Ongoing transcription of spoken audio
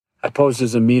posed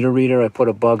as a meter reader. I put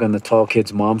a bug on the tall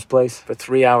kid's mom's place. For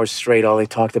 3 hours straight, all they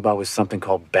talked about was something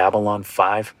called Babylon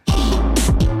 5.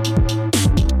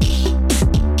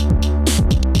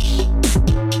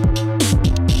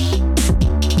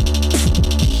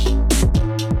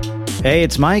 Hey,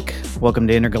 it's Mike. Welcome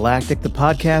to Intergalactic, the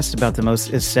podcast about the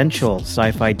most essential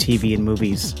sci-fi TV and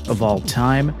movies of all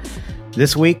time.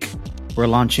 This week, we're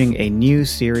launching a new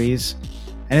series,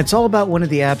 and it's all about one of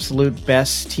the absolute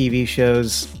best TV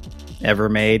shows ever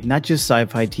made. Not just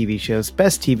sci-fi TV shows,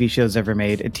 best TV shows ever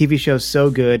made. A TV show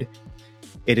so good,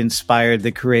 it inspired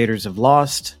the creators of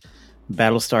Lost,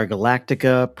 Battlestar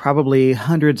Galactica, probably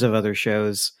hundreds of other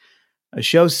shows. A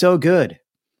show so good,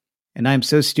 and I'm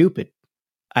so stupid.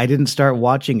 I didn't start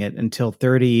watching it until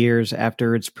 30 years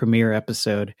after its premiere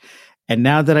episode. And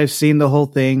now that I've seen the whole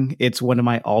thing, it's one of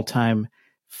my all-time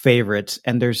favorites.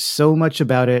 And there's so much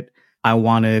about it I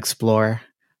want to explore.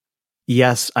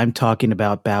 Yes, I'm talking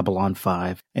about Babylon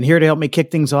 5. And here to help me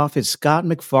kick things off is Scott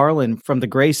McFarlane from the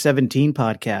Gray 17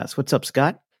 podcast. What's up,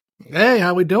 Scott? Hey,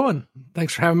 how we doing?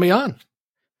 Thanks for having me on.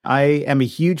 I am a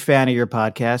huge fan of your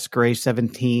podcast, Gray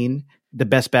 17, the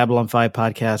best Babylon 5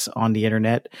 podcast on the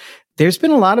internet. There's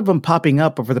been a lot of them popping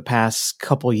up over the past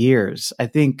couple years. I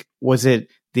think, was it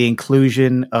the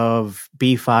inclusion of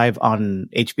B5 on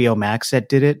HBO Max that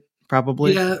did it?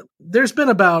 Probably. Yeah, there's been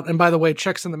about, and by the way,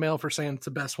 checks in the mail for saying it's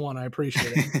the best one. I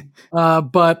appreciate it.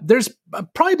 But there's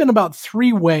probably been about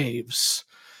 3 waves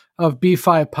of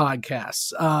B5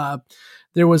 podcasts.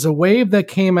 There was a wave that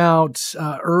came out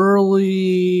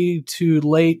early to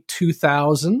late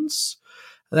 2000s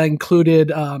that included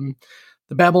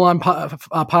the Babylon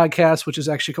podcast, which is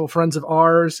actually a couple friends of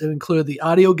ours. It included the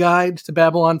audio guide to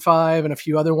Babylon 5 and a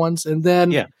few other ones. And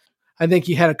then I think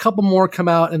you had a couple more come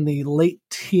out in the late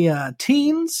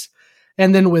teens.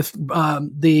 And then with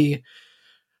the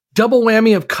double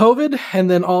whammy of COVID and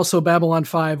then also Babylon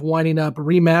 5 winding up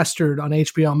remastered on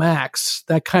HBO Max,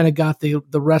 that kind of got the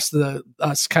rest of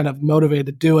us kind of motivated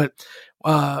to do it.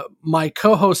 My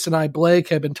co-host and I, Blake,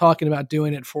 have been talking about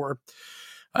doing it for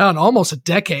almost a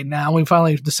decade now. We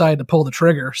finally decided to pull the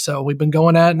trigger. So we've been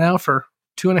going at it now for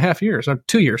 2.5 years, or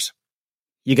 2 years.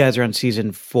 You guys are on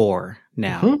season 4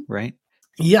 now, right?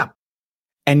 Yeah.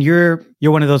 And you're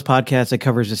one of those podcasts that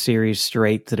covers a series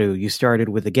straight through. You started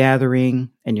with The Gathering,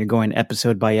 and you're going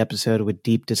episode by episode with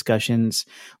deep discussions.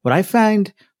 What I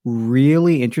find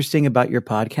really interesting about your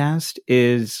podcast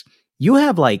is you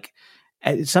have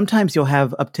sometimes you'll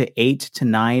have up to 8 to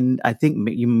 9. I think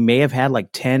you may have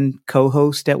had 10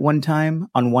 co-hosts at one time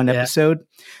on one episode,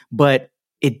 but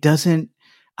it doesn't,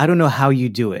 I don't know how you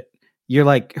do it. You're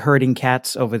like herding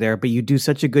cats over there, but you do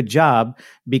such a good job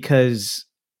because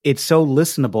it's so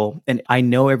listenable. And I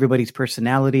know everybody's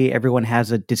personality. Everyone has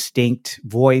a distinct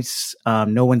voice.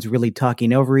 No one's really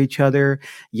talking over each other,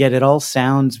 yet it all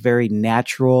sounds very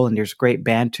natural. And there's great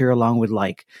banter along with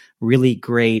really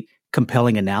great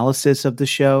compelling analysis of the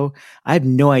show. I have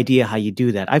no idea how you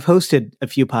do that. I've hosted a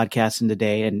few podcasts in the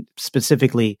day, and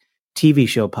specifically TV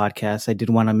show podcasts. I did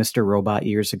one on Mr. Robot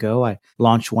years ago. I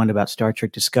launched one about Star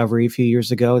Trek Discovery a few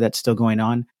years ago. That's still going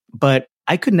on. But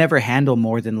I could never handle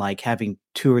more than having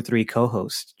 2 or 3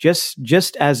 co-hosts.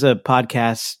 Just as a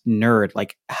podcast nerd,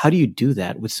 how do you do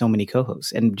that with so many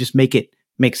co-hosts and just make it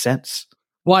make sense?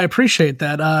 Well, I appreciate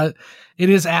that. It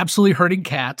is absolutely herding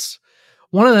cats.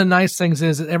 One of the nice things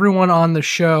is that everyone on the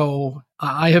show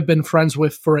I have been friends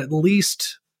with for at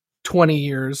least 20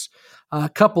 years. A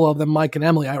couple of them, Mike and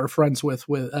Emily, I were friends with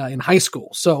in high school.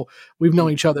 So we've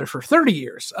known each other for 30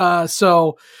 years.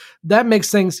 So that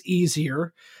makes things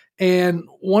easier. And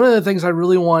one of the things I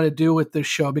really want to do with this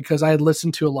show, because I had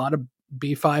listened to a lot of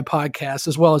B5 podcasts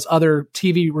as well as other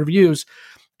TV reviews.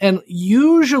 And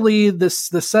usually the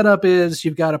setup is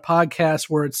you've got a podcast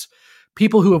where it's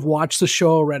people who have watched the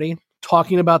show already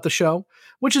talking about the show,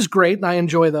 which is great, and I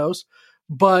enjoy those.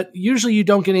 But usually you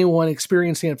don't get anyone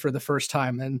experiencing it for the first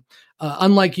time. And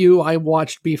unlike you, I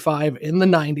watched B5 in the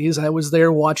 90s. I was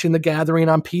there watching The Gathering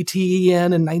on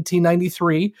PTEN in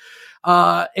 1993.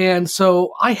 And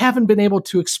so I haven't been able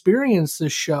to experience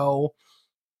this show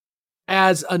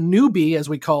as a newbie, as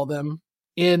we call them,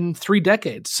 in 3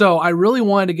 decades. So I really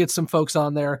wanted to get some folks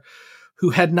on there who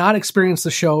had not experienced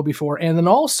the show before. And then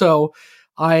also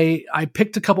I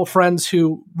picked a couple friends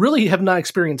who really have not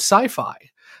experienced sci-fi.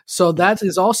 So that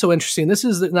is also interesting. This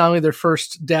is not only their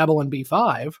first dabble in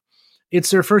B5, it's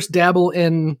their first dabble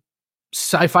in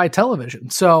sci-fi television.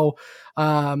 So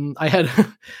I had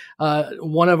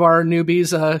one of our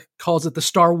newbies calls it the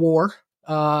Star War.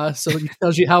 So it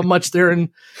tells you how much they're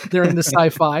in the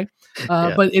sci-fi.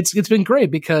 But it's been great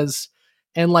because,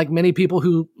 and like many people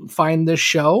who find this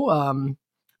show,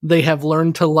 they have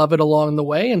learned to love it along the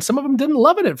way, and some of them didn't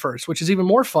love it at first, which is even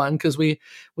more fun because we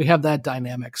have that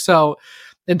dynamic. So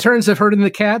in terms of herding the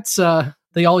cats,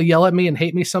 they all yell at me and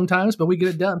hate me sometimes, but we get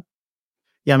it done.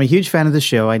 Yeah, I'm a huge fan of the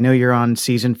show. I know you're on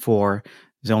season 4.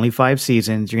 There's only 5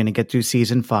 seasons. You're going to get through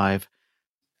season 5.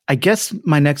 I guess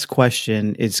my next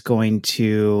question is going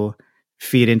to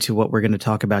feed into what we're going to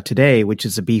talk about today, which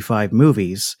is the B5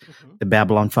 movies, the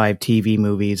Babylon 5 TV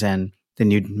movies, and the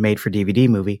new made-for-DVD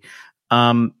movie.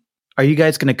 Are you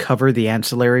guys going to cover the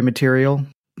ancillary material,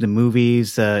 the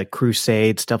movies, the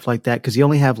Crusade, stuff like that? Because you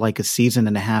only have like a season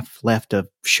and a half left of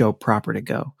show proper to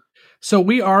go. So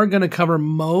we are going to cover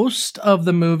most of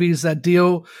the movies that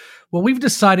deal. Well, we've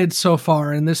decided so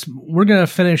far, and we're going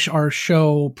to finish our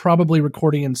show probably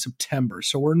recording in September,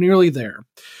 so we're nearly there.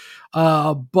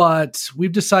 But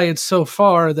we've decided so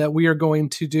far that we are going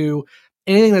to do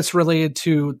anything that's related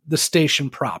to the station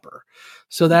proper.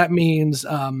 So that means,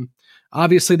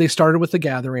 obviously, they started with The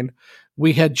Gathering.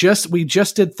 We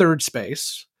just did Third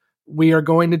Space. We are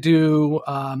going to do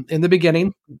in the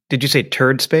beginning. Did you say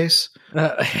Turd Space?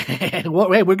 Well, hey,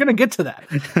 we're going to get to that.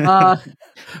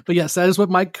 But yes, that is what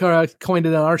Mike coined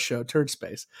it on our show, Turd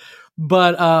Space.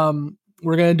 But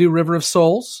we're going to do River of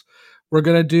Souls. We're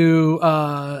going to do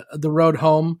The Road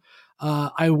Home.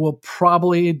 I will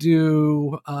probably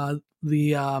do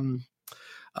the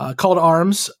Call to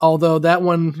Arms, although that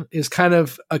one is kind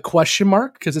of a question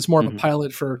mark because it's more of a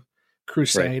pilot for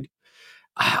Crusade. Right.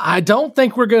 I don't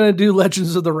think we're going to do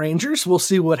Legends of the Rangers. We'll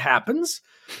see what happens.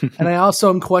 And I also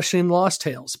am questioning Lost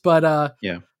Tales. But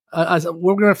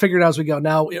we're going to figure it out as we go.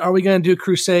 Now, are we going to do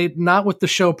Crusade? Not with the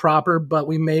show proper, but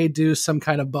we may do some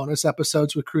kind of bonus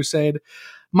episodes with Crusade.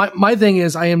 My thing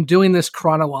is I am doing this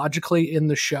chronologically in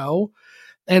the show.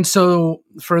 And so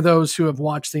for those who have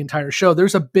watched the entire show,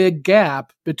 there's a big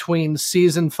gap between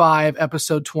season 5,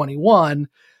 episode 21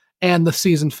 and the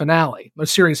season finale, the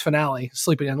series finale,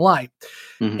 Sleeping in Light.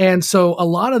 And so a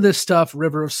lot of this stuff,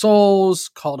 River of Souls,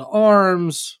 Call to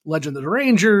Arms, Legend of the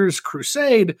Rangers,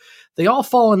 Crusade, they all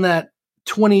fall in that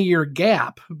 20-year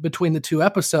gap between the 2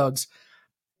 episodes.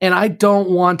 And I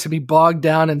don't want to be bogged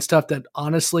down in stuff that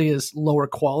honestly is lower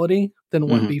quality than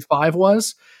what B5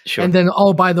 was. Sure. And then,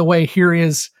 oh, by the way, here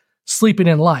is Sleeping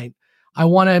in Light. I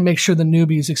want to make sure the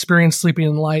newbies experience Sleeping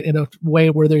in Light in a way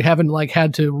where they haven't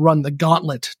had to run the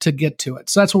gauntlet to get to it.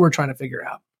 So that's what we're trying to figure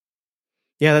out.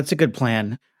 Yeah, that's a good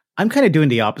plan. I'm kind of doing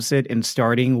the opposite and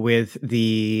starting with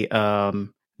the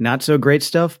not so great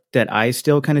stuff that I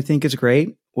still kind of think is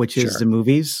great, which is the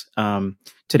movies.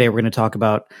 Today we're going to talk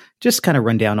about just kind of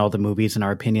run down all the movies and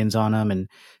our opinions on them and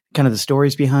kind of the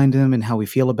stories behind them and how we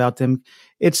feel about them.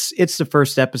 It's the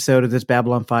first episode of this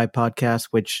Babylon 5 podcast,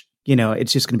 which,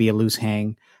 it's just going to be a loose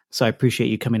hang. So I appreciate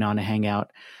you coming on to hang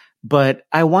out. But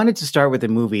I wanted to start with the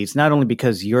movies, not only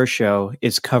because your show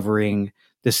is covering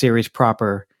the series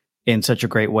proper in such a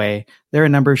great way. There are a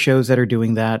number of shows that are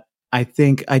doing that. I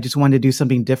think I just wanted to do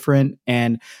something different.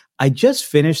 And I just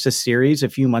finished a series a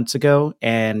few months ago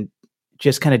and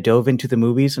just kind of dove into the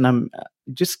movies. And I'm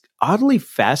just oddly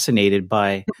fascinated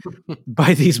by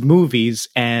these movies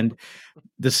and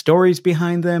the stories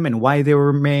behind them and why they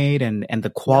were made and the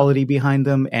quality behind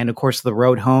them. And of course, The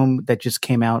Road Home that just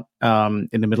came out in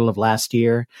the middle of last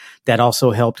year, that also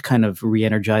helped kind of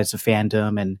re-energize the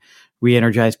fandom and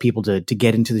re-energize people to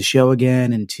get into the show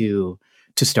again and to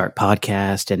start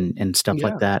podcast and stuff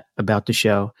like that about the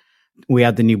show. We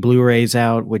have the new Blu-rays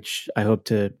out, which I hope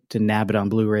to nab it on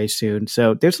Blu-ray soon.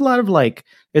 So there's a lot of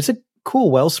it's a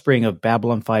cool wellspring of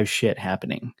Babylon 5 shit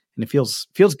happening. And it feels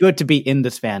good to be in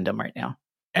this fandom right now.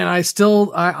 And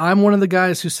I'm one of the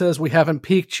guys who says we haven't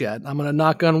peaked yet. I'm going to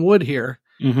knock on wood here.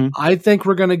 I think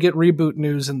we're going to get reboot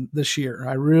news this year.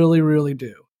 I really, really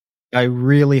do. I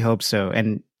really hope so.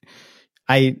 And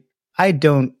I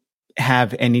don't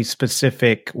have any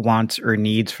specific wants or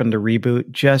needs from the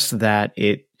reboot, just that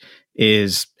it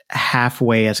is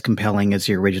halfway as compelling as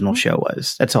the original show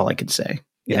was. That's all I can say.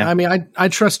 Yeah, I mean, I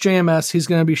trust JMS. He's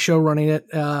going to be show running it.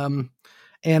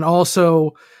 And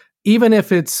also, even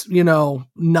if it's,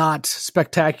 not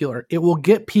spectacular, it will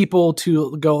get people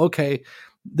to go, okay,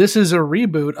 this is a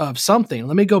reboot of something.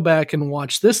 Let me go back and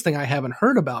watch this thing I haven't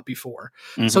heard about before.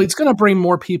 So it's going to bring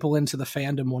more people into the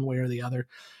fandom one way or the other.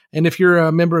 And if you're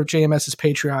a member of JMS's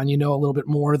Patreon, you know a little bit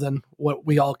more than what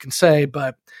we all can say,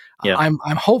 but I'm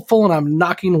hopeful and I'm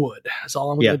knocking wood. That's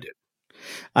all I'm going to do.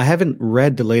 I haven't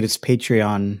read the latest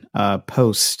Patreon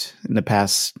post in the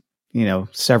past,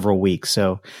 several weeks.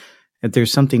 So if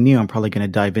there's something new, I'm probably going to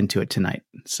dive into it tonight.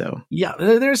 So yeah,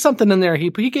 there's something in there. He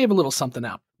gave a little something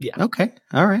out. Yeah. Okay.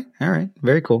 All right.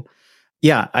 Very cool.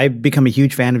 Yeah, I've become a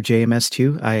huge fan of JMS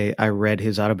too. I read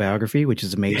his autobiography, which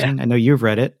is amazing. I know you've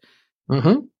read it.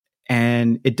 Mm-hmm.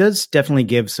 And it does definitely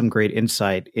give some great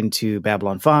insight into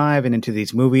Babylon 5 and into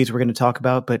these movies we're going to talk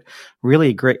about, but really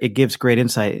it gives great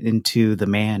insight into the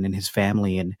man and his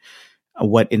family and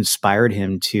what inspired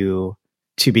him to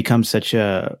become such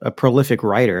a prolific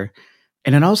writer.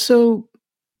 And it also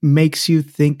makes you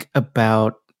think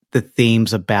about the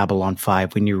themes of Babylon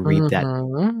 5 when you read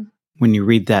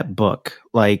that book.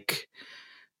 Like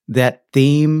that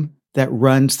theme that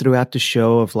runs throughout the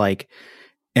show of like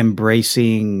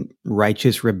embracing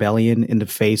righteous rebellion in the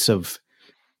face of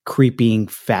creeping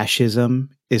fascism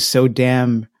is so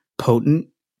damn potent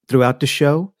throughout the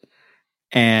show.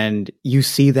 And you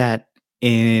see that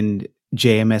in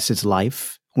JMS's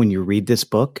life when you read this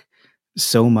book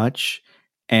so much.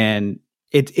 And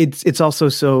it's also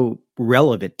so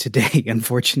relevant today,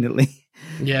 unfortunately.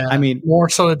 Yeah. I mean, more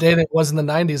so today than it was in the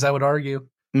 90s, I would argue.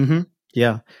 Mm-hmm.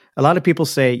 Yeah. A lot of people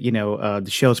say, the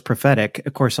show's prophetic.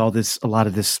 Of course, a lot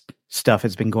of this stuff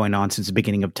has been going on since the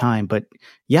beginning of time. But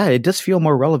yeah, it does feel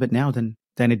more relevant now than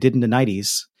it did in the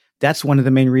 90s. That's one of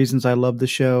the main reasons I love the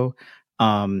show.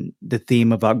 The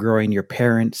theme of outgrowing your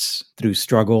parents through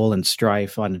struggle and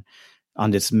strife on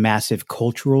this massive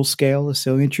cultural scale is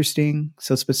so interesting,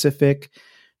 so specific.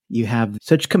 You have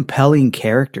such compelling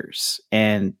characters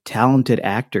and talented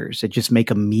actors that just make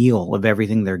a meal of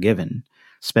everything they're given.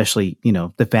 Especially,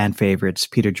 the fan favorites,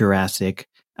 Peter Jurasik,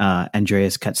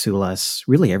 Andreas Katsoulas.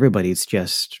 Really, everybody's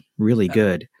just really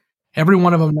good. Every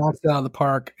one of them knocks it out of the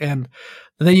park. And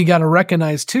the thing you got to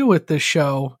recognize, too, with this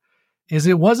show is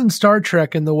it wasn't Star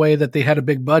Trek in the way that they had a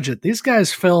big budget. These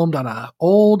guys filmed on an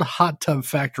old hot tub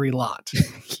factory lot.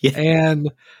 Yeah.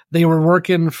 And they were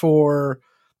working for,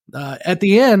 at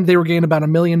the end, they were getting about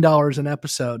 $1 million an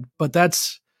episode. But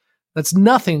that's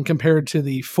nothing compared to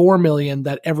the $4 million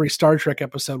that every Star Trek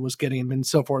episode was getting, and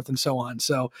so forth and so on.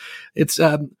 So it's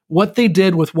what they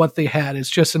did with what they had is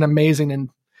just an amazing. And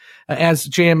as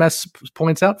JMS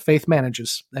points out, faith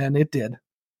manages, and it did.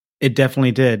 It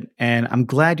definitely did. And I'm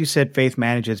glad you said faith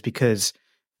manages because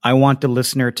I want the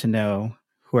listener to know,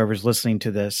 whoever's listening to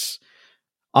this,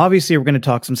 obviously we're going to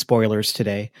talk some spoilers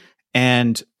today,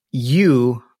 and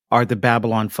you are the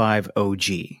Babylon 5 OG.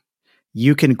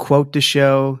 You can quote the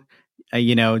show.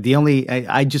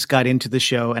 I just got into the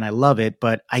show and I love it,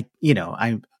 but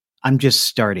I'm just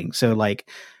starting. So like,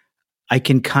 I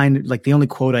can kind of like the only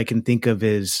quote I can think of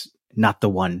is "not the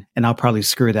one," and I'll probably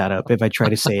screw that up if I try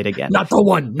to say it again. Not the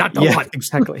one, not the one.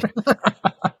 Exactly.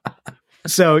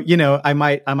 So I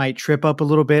might trip up a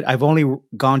little bit. I've only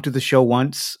gone to the show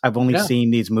once. I've only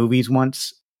seen these movies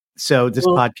once. So this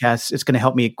podcast is going to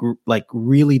help me like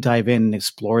really dive in and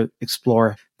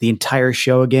explore the entire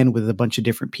show again with a bunch of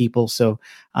different people. So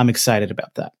I'm excited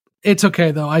about that. It's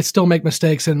okay though. I still make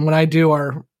mistakes. And when I do,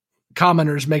 our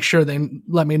commenters make sure they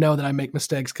let me know that I make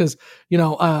mistakes. Cause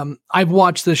I've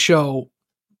watched this show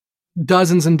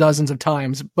dozens and dozens of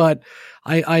times, but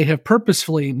I have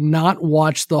purposefully not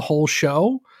watched the whole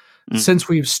show since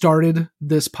we've started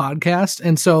this podcast.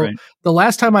 And so the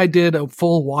last time I did a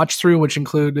full watch through, which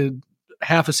included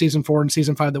half of season 4 and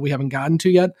season 5 that we haven't gotten to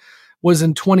yet, was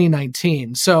in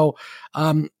 2019. So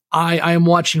I am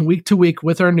watching week to week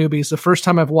with our newbies. The first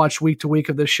time I've watched week to week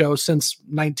of this show since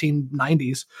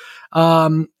 1990s.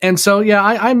 And so, yeah,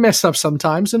 I mess up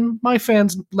sometimes and my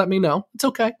fans let me know. It's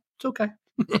okay. It's okay.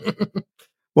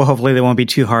 Well, hopefully they won't be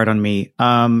too hard on me.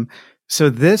 So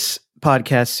this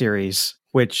podcast series,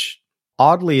 which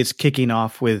oddly is kicking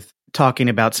off with talking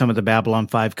about some of the Babylon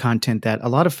 5 content that a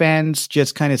lot of fans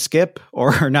just kind of skip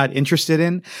or are not interested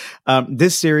in.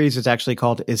 This series is actually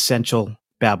called Essential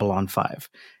Babylon 5.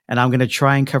 And I'm going to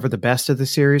try and cover the best of the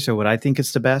series, or what I think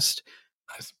is the best.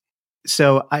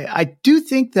 So I do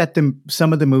think that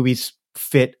some of the movies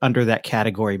fit under that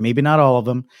category, maybe not all of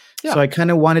them. Yeah. So I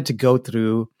kind of wanted to go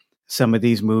through some of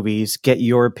these movies, get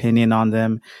your opinion on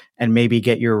them, and maybe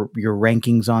get your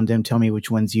rankings on them. Tell me which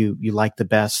ones you like the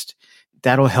best.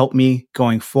 That'll help me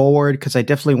going forward, because I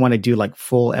definitely want to do like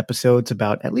full episodes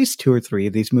about at least 2 or 3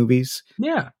 of these movies.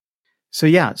 Yeah.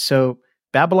 So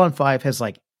Babylon 5 has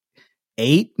like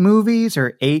 8 movies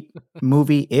or 8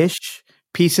 movie-ish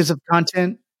pieces of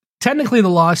content. Technically, The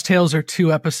Lost Tales are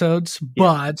 2 episodes,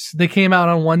 but they came out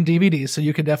on 1 DVD, so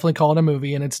you could definitely call it a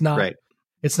movie, and it's not. Right.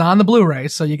 It's not on the Blu-ray,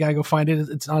 so you gotta go find it.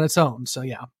 It's on its own. So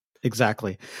yeah,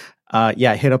 exactly.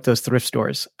 Hit up those thrift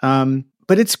stores.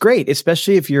 But it's great,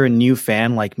 especially if you're a new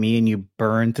fan like me and you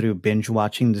burn through binge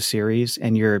watching the series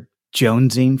and you're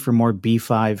jonesing for more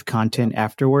B5 content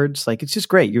afterwards. Like, it's just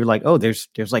great. You're like, oh, there's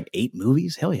like 8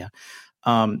 movies. Hell yeah.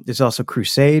 There's also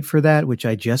Crusade for that, which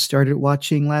I just started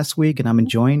watching last week, and I'm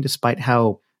enjoying, despite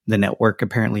how the network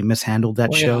apparently mishandled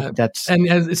that show. Yeah. But that's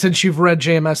And since you've read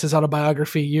JMS's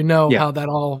autobiography, you know how that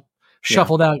all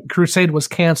shuffled out. Crusade was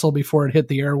canceled before it hit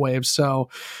the airwaves, so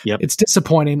it's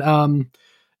disappointing.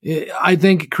 I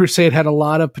think Crusade had a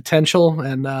lot of potential,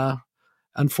 and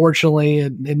unfortunately,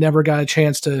 it never got a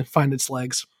chance to find its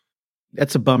legs.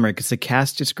 That's a bummer because the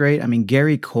cast is great. I mean,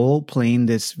 Gary Cole playing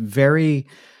this very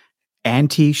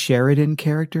anti-Sheridan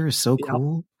character is so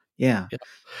cool. Yeah.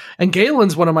 And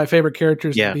Galen's one of my favorite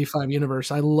characters in the B5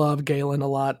 universe. I love Galen a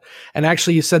lot. And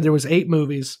actually, you said there was 8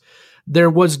 movies.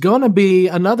 There was going to be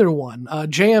another one.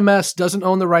 JMS doesn't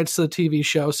own the rights to the TV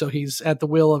show, so he's at the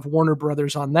will of Warner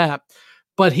Brothers on that.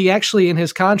 But he actually, in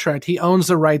his contract, he owns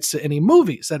the rights to any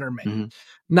movies that are made.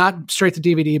 Not straight to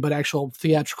DVD, but actual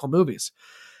theatrical movies.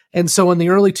 And so in the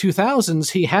early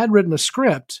 2000s, he had written a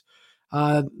script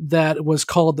that was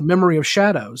called The Memory of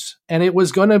Shadows. And it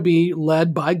was going to be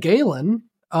led by Galen,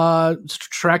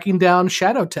 tracking down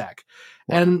Shadow Tech.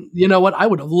 Wow. And you know what? I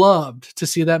would have loved to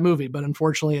see that movie, but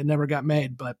unfortunately it never got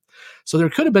made. But so there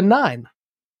could have been 9.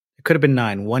 It could have been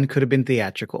 9. One could have been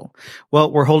theatrical.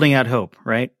 Well, we're holding out hope,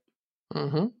 right?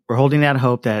 We're holding out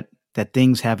hope that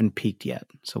things haven't peaked yet.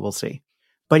 So we'll see.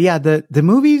 But yeah, the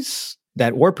movies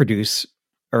that were produced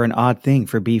are an odd thing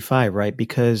for B5, right?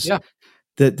 Because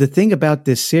the thing about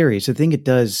this series, the thing it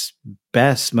does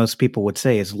best, most people would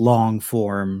say, is long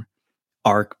form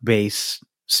arc-based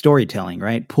storytelling,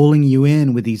 right? Pulling you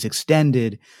in with these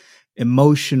extended,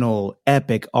 emotional,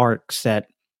 epic arcs that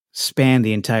span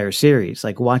the entire series,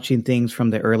 like watching things from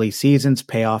the early seasons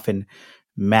pay off in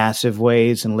massive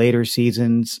ways in later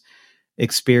seasons,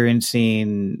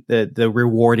 experiencing the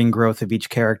rewarding growth of each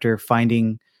character,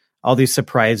 finding all these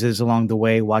surprises along the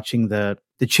way, watching the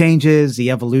changes, the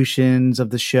evolutions of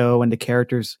the show and the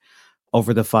characters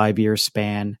over the 5-year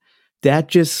span. That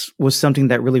just was something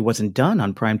that really wasn't done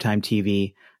on primetime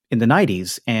TV in the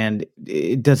 90s. And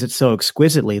it does it so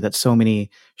exquisitely that so many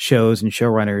shows and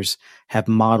showrunners have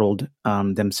modeled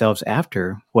themselves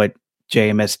after what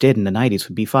JMS did in the 90s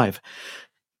with B5.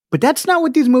 But that's not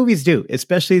what these movies do,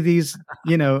 especially these,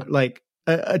 like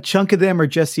a chunk of them are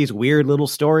just these weird little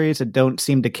stories that don't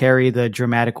seem to carry the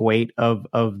dramatic weight of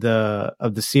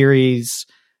the series.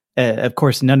 Of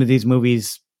course, none of these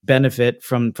movies benefit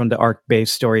from the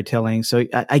arc-based storytelling. So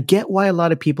I get why a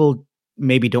lot of people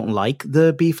maybe don't like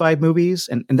the B5 movies,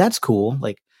 and that's cool.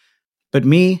 But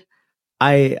me,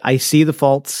 I see the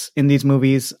faults in these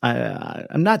movies.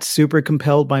 I'm not super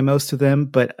compelled by most of them,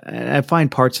 but I find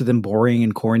parts of them boring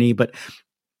and corny, but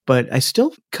I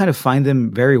still kind of find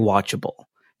them very watchable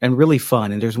and really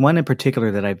fun. And there's one in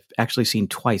particular that I've actually seen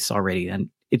twice already, and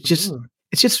it's just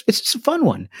a fun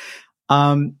one.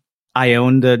 I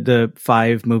own the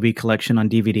 5 movie collection on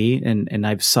DVD, and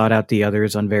I've sought out the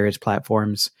others on various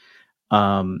platforms.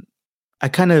 I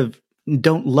kind of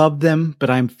don't love them, but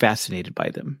I'm fascinated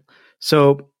by them.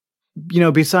 So,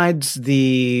 besides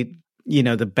the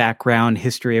background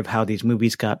history of how these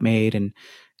movies got made and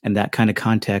that kind of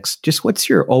context, just what's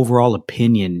your overall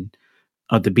opinion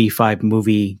of the B5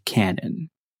 movie canon?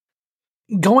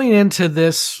 Going into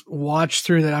this watch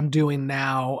through that I'm doing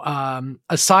now,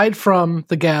 aside from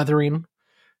The Gathering,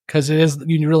 because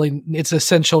it's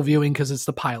essential viewing because it's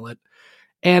the pilot,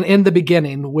 and In the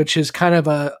Beginning, which is kind of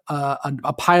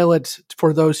a pilot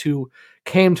for those who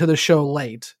came to the show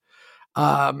late.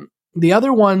 The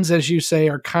other ones, as you say,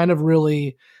 are kind of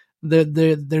really they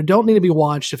don't need to be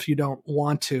watched if you don't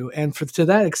want to. And to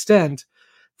that extent,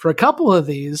 for a couple of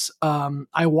these,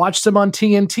 I watched them on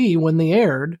TNT when they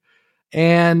aired,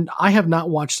 and I have not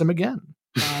watched them again.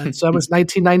 So that was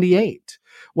 1998.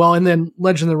 Well, and then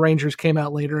Legend of the Rangers came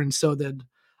out later, and so did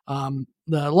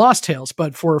the Lost Tales.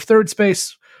 But for Third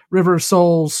Space, River of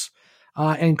Souls,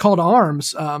 and Call to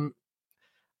Arms,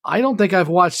 I don't think I've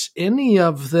watched any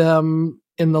of them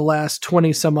in the last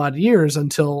 20 some odd years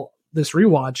until this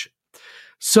rewatch.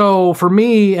 So for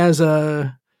me, as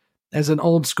an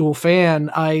old school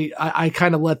fan, I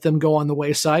kind of let them go on the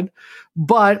wayside.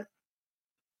 But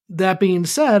that being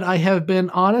said, I have been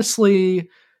honestly,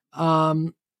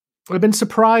 I've been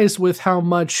surprised with how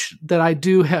much that I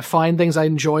do find things I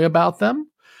enjoy about them.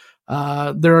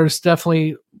 There's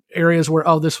definitely areas where,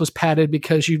 this was padded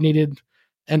because you needed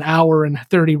an hour and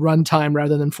 30 runtime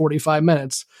rather than 45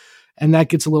 minutes. And that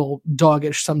gets a little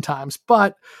doggish sometimes.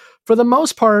 But for the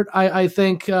most part, I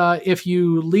think if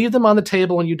you leave them on the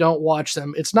table and you don't watch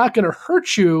them, it's not going to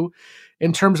hurt you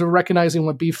in terms of recognizing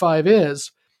what B5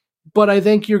 is. But I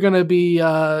think you're going to be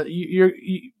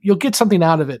you'll get something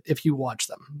out of it if you watch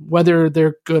them, whether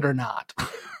they're good or not.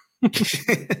 Because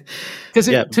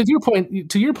to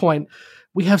your point,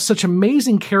 we have such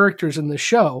amazing characters in the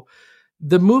show.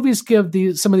 The movies give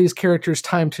some of these characters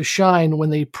time to shine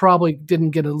when they probably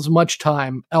didn't get as much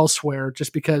time elsewhere,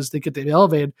 just because they get to be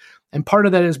elevated. And part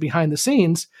of that is behind the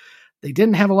scenes. They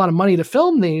didn't have a lot of money to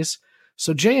film these,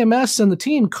 so JMS and the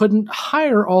team couldn't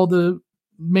hire all the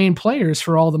main players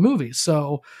for all the movies.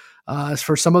 So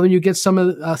for some of them, you get some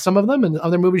of them, and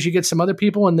other movies you get some other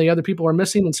people, and the other people are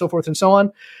missing, and so forth and so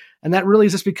on. And that really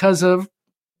is just because of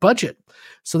budget.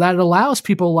 So that allows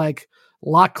people like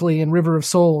Lockley and River of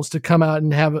Souls to come out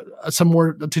and have some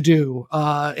more to do,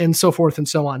 and so forth and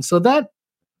so on. So that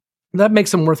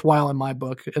makes them worthwhile in my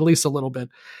book, at least a little bit.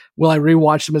 Will I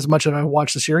rewatch them as much as I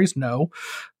watch the series? No,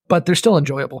 but they're still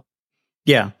enjoyable.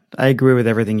 Yeah, I agree with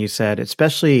everything you said,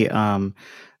 especially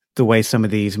the way some of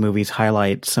these movies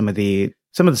highlight some of the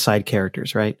side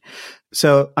characters, right?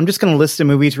 So I'm just going to list the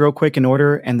movies real quick in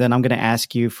order, and then I'm going to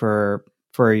ask you for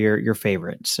your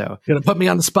favorite. So you're going to put me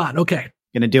on the spot. Okay.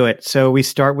 Going to do it. So we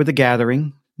start with The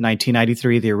Gathering,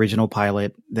 1993, the original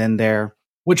pilot. Then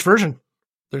which version?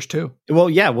 There's two. Well,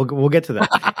 yeah, we'll get to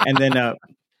that.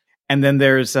 and then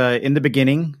there's In the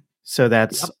Beginning. So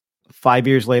that's 5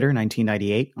 years later,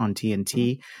 1998 on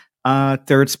TNT.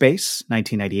 Third Space,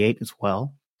 1998 as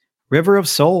well. River of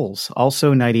Souls,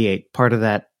 also 98, part of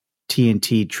that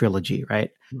TNT trilogy,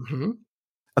 right? Mm-hmm.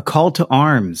 A Call to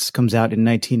Arms comes out in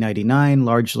 1999,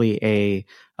 largely a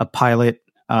pilot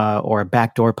or a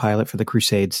backdoor pilot for the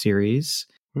Crusade series.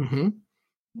 Mm-hmm.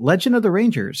 Legend of the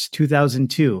Rangers,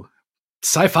 2002.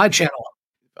 Sci-Fi Channel.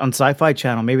 On Sci-Fi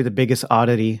Channel, maybe the biggest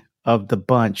oddity of the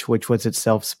bunch, which was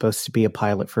itself supposed to be a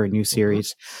pilot for a new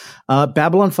series. Mm-hmm.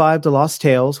 Babylon 5, The Lost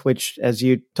Tales, which, as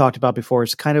you talked about before,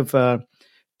 is kind of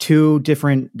two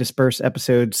different dispersed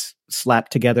episodes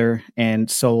slapped together and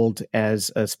sold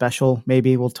as a special.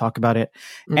 Maybe we'll talk about it.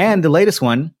 Mm-hmm. And the latest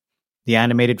one, the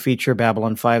animated feature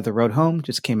Babylon 5, The Road Home,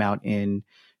 just came out in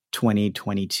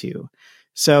 2022.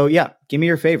 So yeah, give me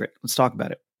your favorite. Let's talk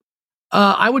about it.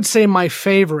 I would say my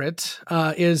favorite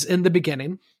is In the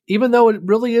Beginning, even though it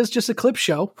really is just a clip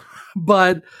show.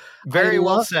 But very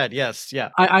well said. Yes. Yeah.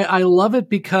 I love it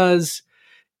because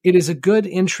it is a good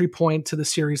entry point to the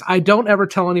series. I don't ever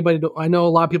tell anybody I know a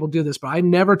lot of people do this, but I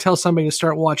never tell somebody to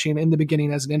start watching In the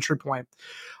Beginning as an entry point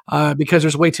because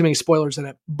there's way too many spoilers in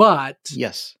it. But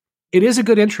yes, it is a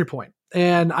good entry point.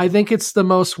 And I think it's the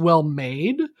most well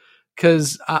made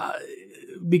because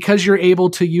you're able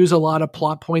to use a lot of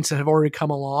plot points that have already come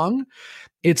along.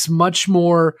 It's much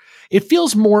more, it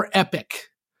feels more epic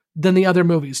than the other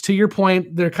movies. To your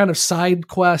point, they're kind of side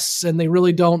quests and they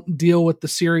really don't deal with the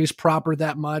series proper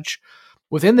that much.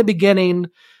 Within the Beginning,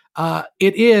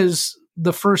 it is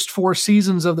the first 4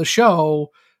 seasons of the show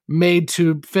made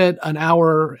to fit an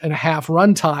hour and a half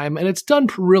runtime, and it's done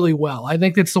really well. I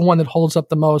think it's the one that holds up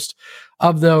the most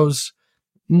of those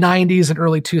 90s and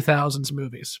early 2000s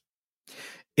movies.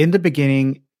 In the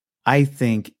Beginning, I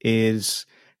think, is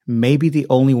maybe the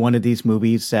only one of these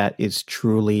movies that is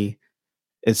truly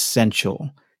essential.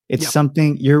 It's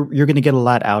something you're going to get a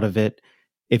lot out of it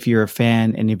if you're a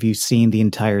fan and if you've seen the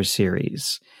entire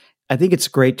series. I think it's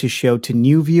great to show to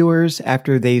new viewers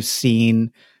after they've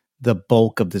seen the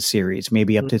bulk of the series,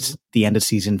 maybe up to the end of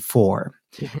season 4.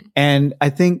 Mm-hmm. And I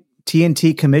think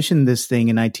TNT commissioned this thing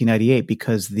in 1998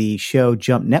 because the show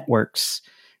jumped networks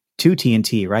to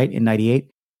TNT, right? In 98?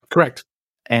 Correct.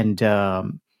 And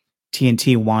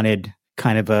TNT wanted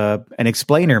kind of an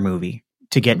explainer movie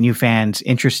to get new fans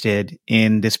interested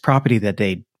in this property that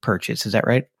they purchased. Is that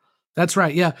right? That's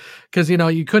right. Yeah. Because,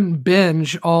 you couldn't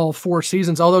binge all 4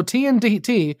 seasons, although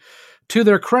TNT, to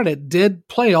their credit, did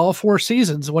play all 4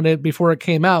 seasons before it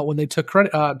came out, when they took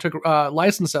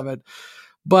license of it.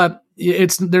 But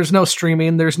there's no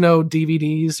streaming, there's no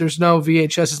DVDs, there's no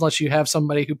VHS unless you have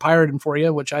somebody who pirated them for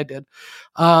you, which I did.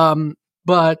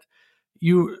 But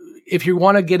if you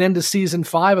want to get into season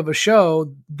 5 of a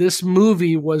show, this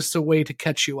movie was the way to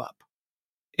catch you up.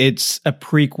 It's a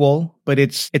prequel, but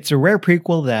it's a rare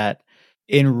prequel that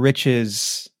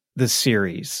enriches the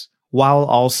series while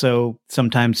also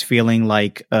sometimes feeling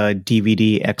like a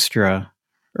DVD extra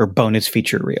or bonus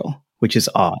feature reel, which is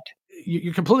odd.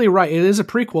 You're completely right. It is a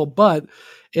prequel, but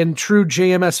in true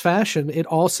JMS fashion, it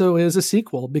also is a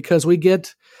sequel because we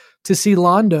get to see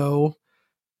Londo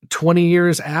 20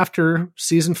 years after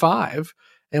season 5,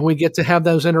 and we get to have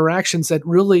those interactions that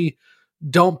really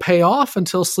don't pay off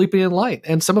until Sleeping in Light,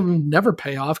 and some of them never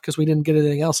pay off because we didn't get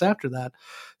anything else after that.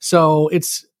 So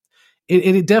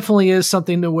it definitely is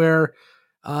something to where,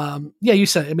 you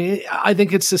said, I mean, I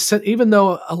think it's even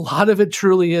though a lot of it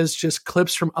truly is just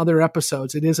clips from other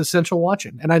episodes, it is essential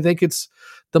watching. And I think it's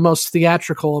the most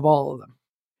theatrical of all of them.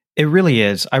 It really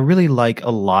is. I really like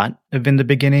a lot of In the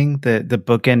Beginning. The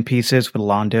bookend pieces with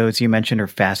Londo, as you mentioned, are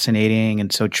fascinating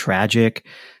and so tragic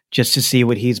just to see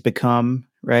what he's become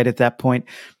right at that point.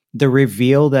 The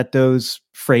reveal that those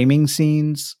framing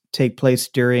scenes take place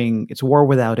during it's War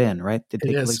Without End, right? They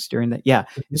take place during that. Yeah.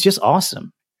 It's just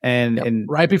awesome. And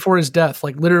right before his death,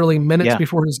 like literally minutes Yeah.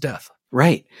 before his death.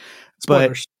 right.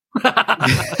 Spoilers.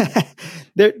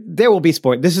 There will be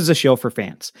spoilers. This is a show for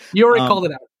fans. You already called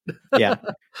it out. Yeah.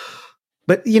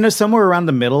 But, somewhere around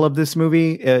the middle of this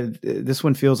movie, this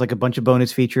one feels like a bunch of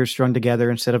bonus features strung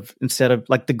together instead of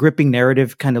like the gripping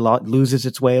narrative kind of loses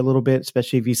its way a little bit,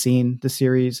 especially if you've seen the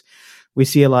series. We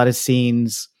see a lot of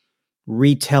scenes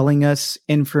retelling us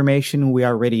information we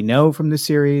already know from the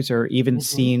series, or even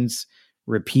scenes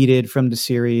repeated from the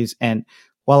series. And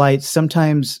while I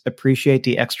sometimes appreciate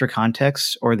the extra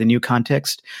context or the new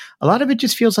context, a lot of it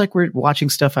just feels like we're watching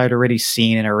stuff I'd already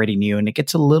seen and already knew, and it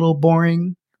gets a little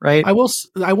boring. Right. I will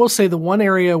say the one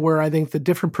area where I think the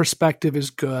different perspective is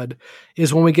good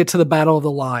is when we get to the Battle of the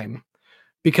Line,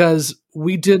 because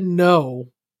we didn't know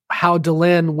how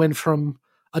Delenn went from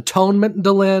Atonement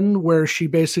Delenn, where she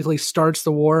basically starts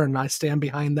the war, and I stand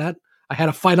behind that. I had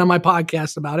a fight on my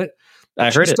podcast about it.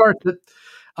 I heard it. Starts it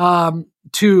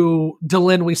to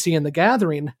Delenn we see in The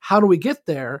Gathering. How do we get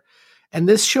there? And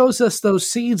this shows us those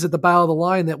seeds at the Battle of the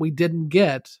Line that we didn't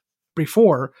get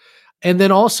before. And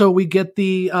then also we get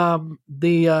the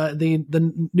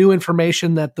new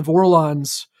information that the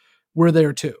Vorlons were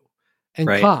there too, and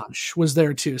Right. Kosh was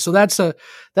there too. So that's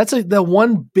the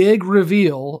one big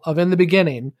reveal of In the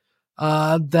Beginning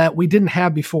that we didn't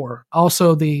have before.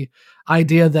 Also, the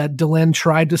idea that Delenn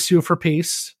tried to sue for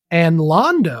peace, and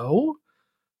Londo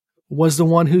was the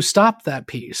one who stopped that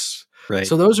peace. Right.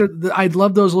 So I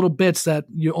love those little bits that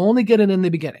you only get in the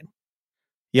beginning.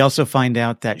 You also find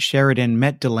out that Sheridan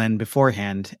met Delenn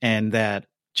beforehand, and that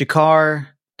G'Kar,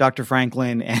 Dr.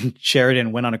 Franklin, and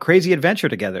Sheridan went on a crazy adventure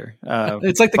together.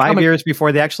 It's like the 5 comic- years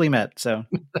before they actually met. So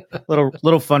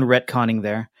little fun retconning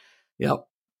there. Yep.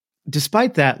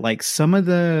 Despite that, like some of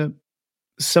the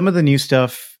new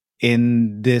stuff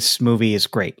in this movie is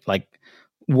great. Like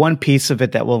one piece of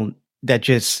it that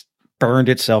just burned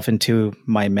itself into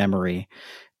my memory,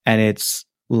 and it's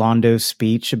Londo's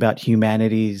speech about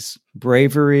humanity's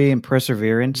bravery and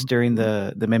perseverance during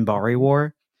the Minbari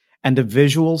War. And the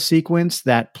visual sequence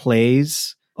that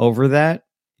plays over that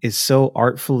is so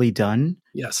artfully done.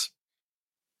 Yes.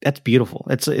 That's beautiful.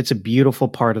 It's a beautiful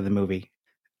part of the movie.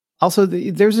 Also,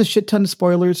 there's a shit ton of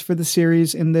spoilers for the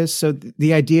series in this. So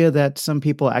the idea that some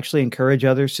people actually encourage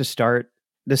others to start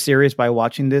the series by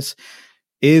watching this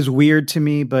is weird to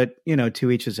me, but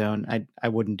to each his own. I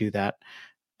wouldn't do that.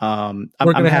 We're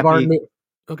going to have our new.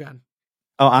 Okay.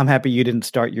 Oh, I'm happy you didn't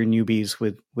start your newbies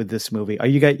with this movie. Are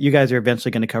you guys are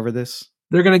eventually going to cover this?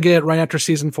 They're going to get it right after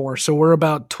season 4. So we're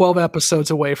about 12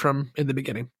 episodes away from In the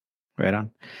Beginning. Right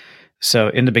on. So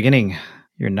In the Beginning,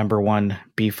 your number 1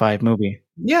 B5 movie.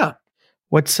 Yeah.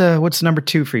 What's number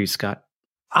 2 for you, Scott?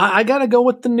 I got to go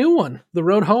with the new one, The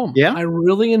Road Home. Yeah. I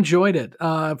really enjoyed it.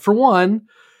 For one,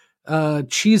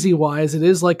 cheesy wise, it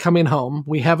is like coming home.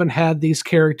 We haven't had these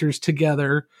characters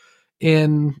together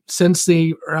since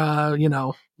the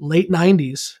late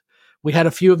 90s. We had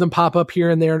a few of them pop up here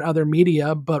and there in other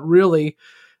media, but really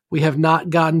we have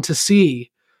not gotten to see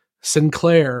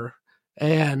Sinclair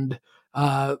and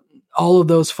all of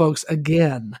those folks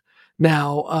again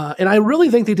now. And I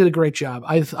really think they did a great job.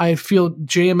 I feel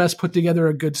JMS put together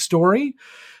a good story.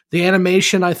 The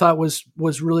animation I thought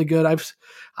was really good.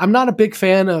 I'm not a big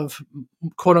fan of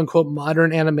quote unquote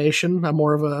modern animation. I'm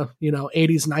more of a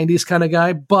 80s 90s kind of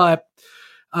guy, but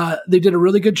they did a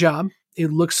really good job. It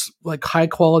looks like high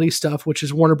quality stuff, which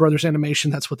is Warner Brothers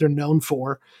Animation. That's what they're known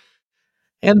for.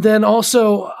 And then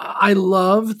also I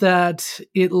love that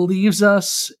it leaves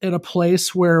us in a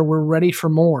place where we're ready for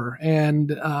more.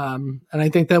 And I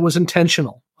think that was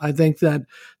intentional. I think that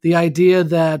the idea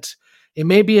that it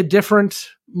may be a different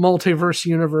multiverse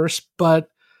universe, but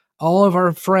all of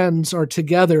our friends are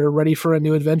together ready for a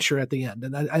new adventure at the end.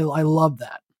 And I love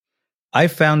that. I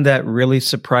found that really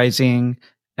surprising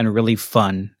and really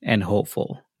fun and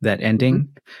hopeful, that ending.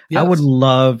 Mm-hmm. Yes. I would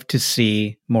love to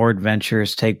see more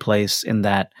adventures take place in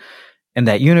that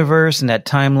universe, in that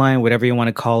timeline, whatever you want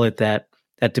to call it, that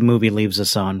the movie leaves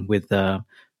us on, with a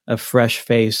fresh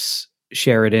face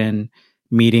Sheridan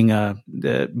meeting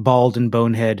the bald and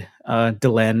bonehead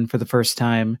Delenn for the first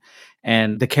time,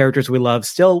 and the characters we love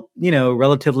still,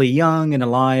 relatively young and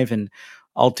alive and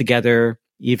all together.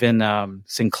 Even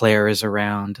Sinclair is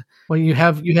around. Well, you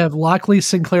have Lockley,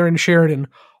 Sinclair, and Sheridan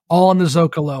all on the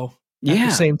Zocalo at the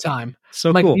same time.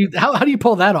 So Like, cool. how do you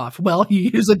pull that off? Well,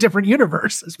 you use a different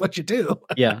universe is what you do.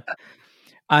 Yeah.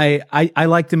 I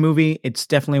like the movie. It's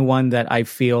definitely one that I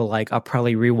feel like I'll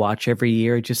probably rewatch every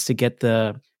year just to get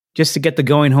the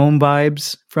going home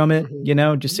vibes from it,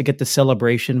 just to get the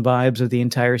celebration vibes of the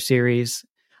entire series.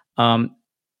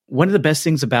 One of the best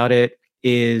things about it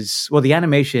is, well, the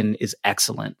animation is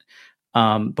excellent.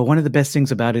 But one of the best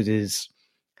things about it is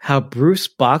how Bruce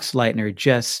Boxleitner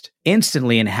just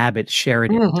instantly inhabits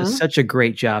Sheridan. Does such a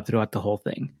great job throughout the whole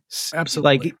thing.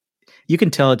 Absolutely. Like, you can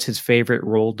tell it's his favorite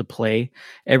role to play.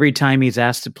 Every time he's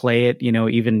asked to play it,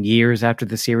 even years after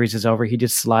the series is over, he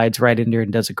just slides right in there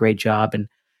and does a great job, and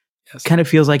kind of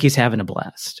feels like he's having a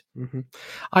blast.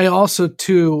 I also,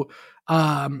 too,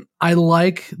 I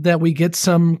like that we get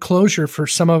some closure for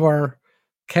some of our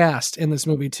cast in this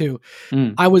movie, too.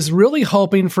 I was really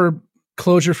hoping for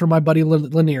closure for my buddy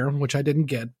Lanier, which I didn't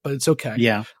get, but it's okay.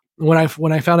 Yeah. When I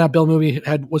found out Bill Movie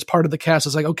was part of the cast, I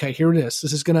was like, okay, here it is.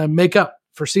 This is going to make up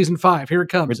for season 5. Here it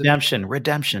comes.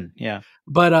 Redemption. Yeah.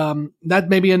 But that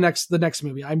may be the next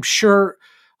movie. I'm sure.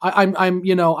 I'm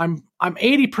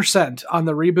 80% on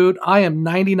the reboot. I am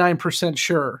 99%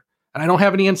 sure, and I don't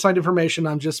have any inside information.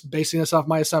 I'm just basing this off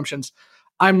my assumptions.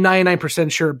 I'm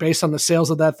 99% sure, based on the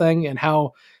sales of that thing and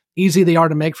how easy they are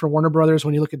to make for Warner Brothers.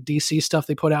 When you look at DC stuff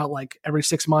they put out like every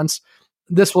 6 months,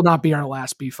 this will not be our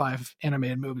last B5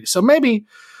 animated movie. So maybe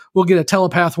we'll get a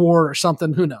Telepath War or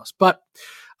something. Who knows? But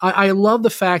I love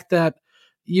the fact that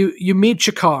you meet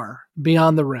G'Kar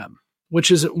beyond the rim,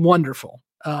 which is wonderful.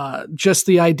 Just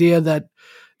the idea that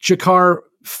G'Kar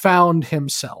found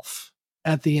himself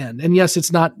at the end. And yes,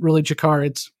 it's not really G'Kar,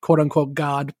 it's quote unquote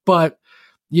God, but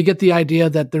you get the idea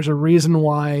that there's a reason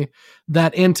why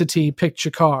that entity picked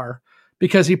G'Kar,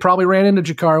 because he probably ran into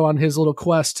G'Kar on his little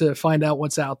quest to find out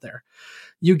what's out there.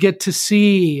 You get to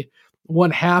see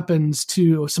what happens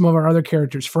to some of our other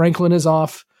characters. Franklin is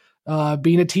off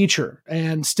being a teacher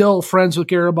and still friends with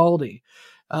Garibaldi.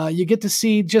 You get to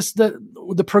see just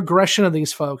the progression of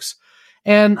these folks.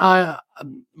 And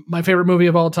my favorite movie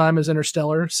of all time is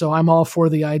Interstellar. So I'm all for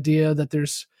the idea that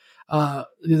there's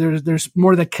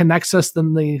more that connects us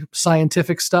than the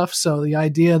scientific stuff. So the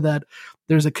idea that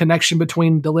there's a connection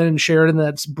between Delenn and Sheridan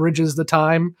that bridges the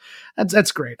time,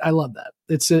 that's great. I love that.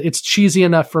 It's cheesy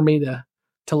enough for me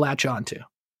to latch onto.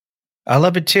 I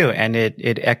love it too, and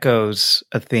it echoes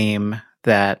a theme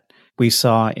that we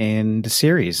saw in the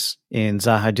series in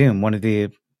Zahadum, one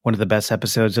of the best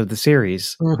episodes of the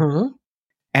series.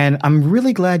 And I'm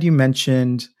really glad you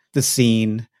mentioned the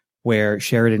scene where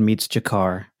Sheridan meets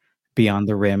G'Kar beyond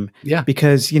the rim. Yeah.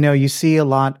 Because, you see a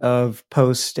lot of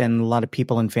posts and a lot of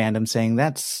people in fandom saying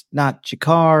that's not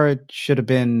G'Kar. It should have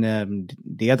been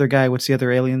the other guy. What's the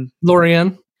other alien?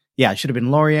 Lorien. Yeah, it should have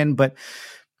been Lorien. But,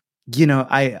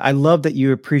 I love that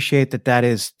you appreciate that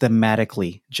is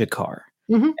thematically G'Kar.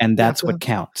 And that's what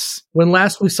counts. When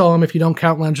last we saw him, if you don't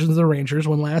count Legends of the Rangers,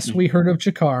 when last we heard of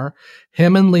G'Kar,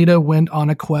 him and Lita went on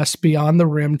a quest beyond the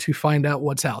rim to find out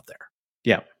what's out there.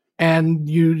 Yeah. And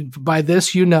by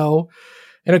this, and of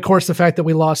course, the fact that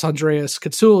we lost Andreas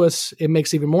Katsoulis, it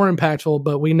makes it even more impactful,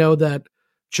 but we know that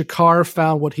G'Kar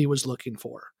found what he was looking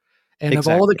for. And of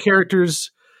all the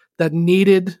characters that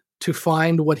needed to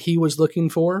find what he was looking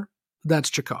for,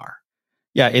 that's G'Kar.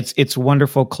 Yeah, it's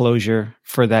wonderful closure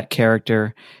for that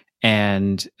character,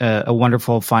 and a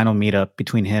wonderful final meetup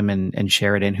between him and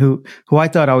Sheridan, who I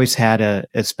thought always had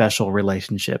a special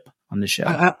relationship on the show.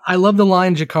 I love the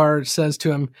line G'Kar says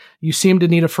to him, "You seem to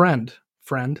need a friend."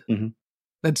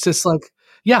 That's just like,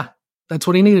 yeah, that's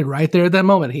what he needed right there at that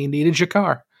moment. He needed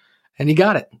G'Kar, and he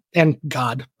got it. And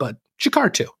God, but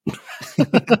G'Kar too.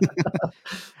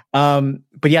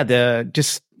 But yeah,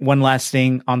 just one last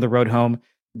thing on the road home.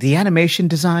 The animation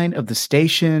design of the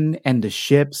station and the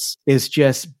ships is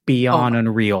just beyond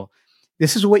unreal.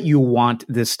 This is what you want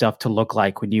this stuff to look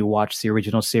like when you watch the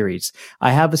original series.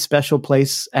 I have a special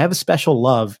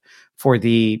love for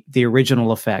the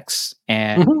original effects,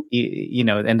 and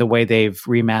and the way they've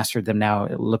remastered them now,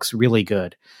 it looks really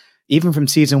good. Even from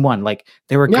season 1, like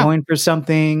they were going for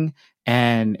something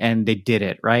and they did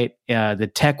it, right?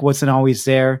 The tech wasn't always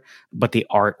there, but the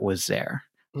art was there.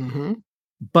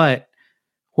 But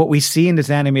what we see in this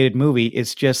animated movie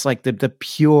is just like the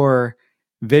pure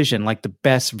vision, like the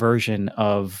best version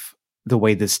of the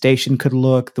way the station could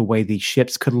look, the way the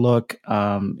ships could look.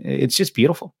 It's just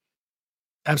beautiful.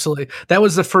 Absolutely. That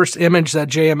was the first image that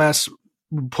JMS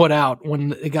put out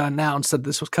when it got announced that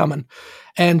this was coming.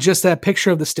 And just that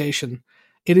picture of the station,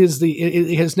 it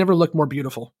has never looked more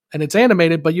beautiful. And it's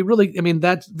animated, but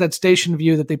that station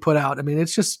view that they put out,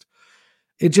 it's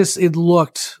it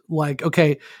looked like,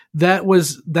 okay, that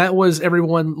was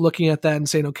everyone looking at that and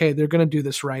saying, okay, they're going to do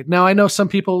this right. Now, I know some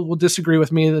people will disagree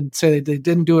with me and say they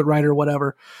didn't do it right or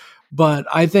whatever, but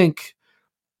I think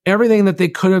everything that they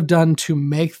could have done to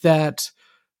make that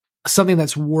something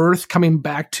that's worth coming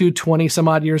back to 20 some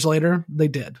odd years later, they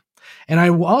did. And I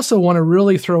also want to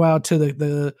really throw out to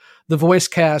the voice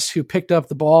cast who picked up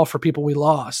the ball for people we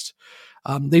lost.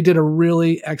 They did a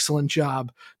really excellent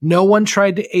job. No one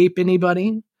tried to ape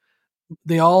anybody.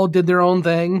 They all did their own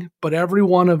thing, but every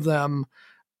one of them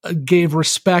gave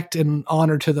respect and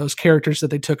honor to those characters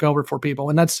that they took over for people.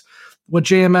 And that's what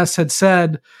JMS had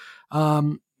said.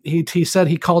 He said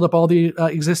he called up all the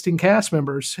existing cast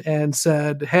members and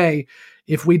said, hey,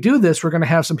 if we do this, we're going to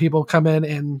have some people come in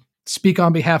and speak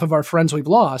on behalf of our friends we've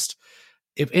lost.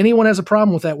 If anyone has a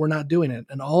problem with that, we're not doing it.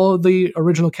 And all of the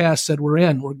original cast said,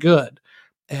 we're good.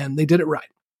 And they did it right.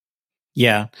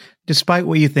 Yeah. Despite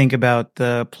what you think about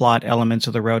the plot elements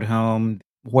of The Road Home,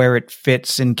 where it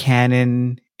fits in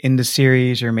canon in the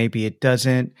series, or maybe it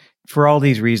doesn't, for all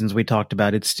these reasons we talked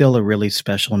about, it's still a really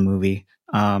special movie.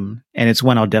 And it's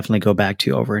one I'll definitely go back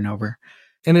to over and over.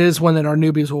 And it is one that our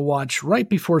newbies will watch right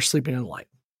before sleeping in light.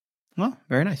 Well,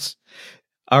 very nice.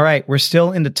 All right. We're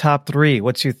still in the top 3.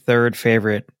 What's your third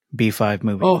favorite B5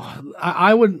 movie? Oh,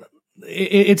 I would,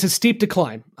 it's a steep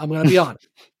decline. I'm going to be honest.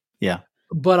 Yeah.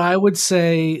 But I would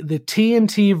say the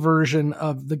TNT version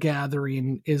of The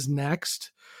Gathering is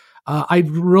next. I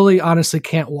really honestly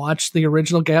can't watch the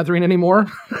original Gathering anymore.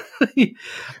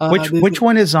 Which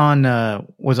one is on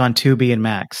was on Tubi and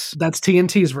Max? That's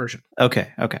TNT's version.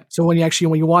 Okay. So when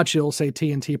you watch it, it'll say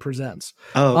TNT presents.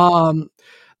 Oh.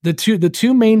 The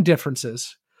two main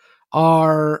differences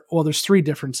are, well, there's 3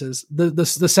 differences. The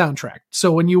soundtrack.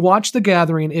 So when you watch The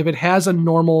Gathering, if it has a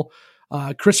normal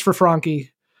Christopher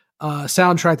Franke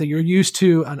soundtrack that you're used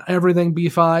to on everything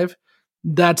B5,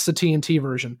 that's the TNT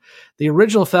version. The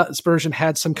original version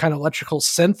had some kind of electrical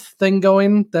synth thing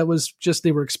going that was just,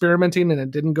 they were experimenting and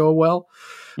it didn't go well.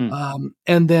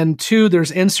 And then 2, there's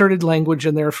inserted language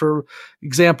in there. For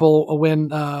example, when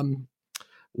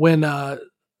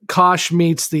Kosh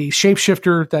meets the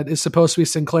shapeshifter that is supposed to be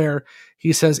Sinclair,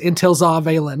 he says Intel Za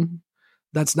Valen.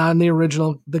 That's not in the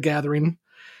original The Gathering.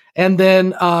 And then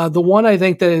the one I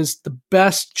think that is the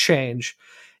best change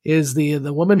is the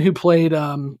woman who played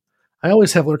I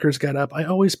always have Lurkers get up. I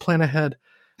always plan ahead.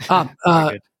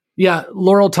 Yeah,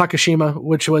 Laurel Takashima,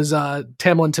 which was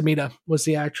Tamlin Tomita, was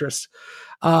the actress.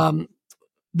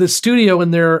 The studio,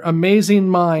 in their amazing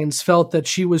minds, felt that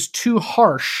she was too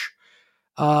harsh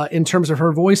in terms of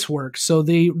her voice work. So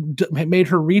they made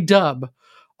her redub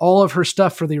all of her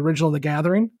stuff for the original The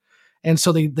Gathering. And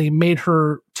so they made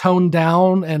her toned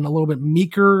down and a little bit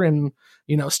meeker and,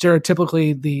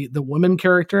 stereotypically the woman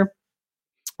character.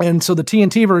 And so the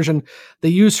TNT version, they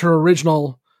used her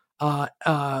original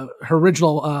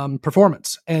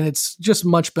performance, and it's just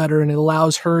much better, and it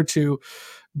allows her to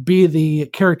be the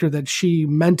character that she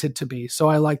meant it to be. So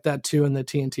I like that too in the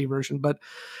TNT version. But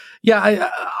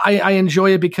yeah, I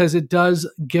enjoy it because it does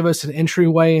give us an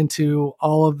entryway into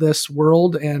all of this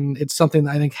world, and it's something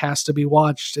that I think has to be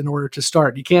watched in order to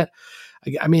start. You can't,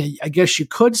 I guess you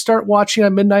could start watching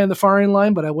on Midnight on the Firing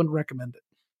Line, but I wouldn't recommend it.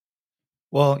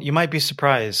 Well, you might be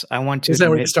surprised. Is that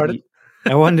where you started?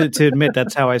 I wanted to admit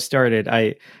that's how I started.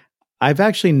 I've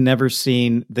actually never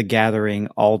seen The Gathering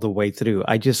all the way through.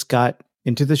 I just got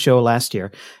into the show last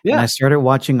year, and I started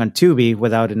watching on Tubi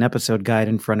without an episode guide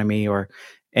in front of me or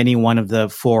any one of the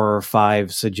 4 or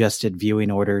 5 suggested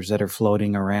viewing orders that are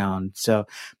floating around. So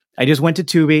I just went to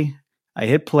Tubi. I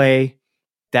hit play.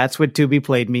 That's what Tubi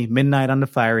played me, Midnight on the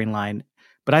Firing Line.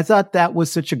 But I thought that was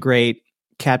such a great,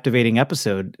 captivating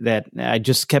episode that I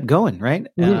just kept going, right?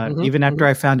 Even after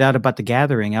I found out about The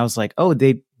Gathering, I was like, oh,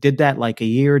 they did that like a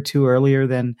year or 2 earlier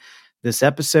than this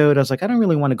episode. I was like, I don't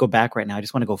really want to go back right now. I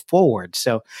just want to go forward.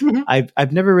 So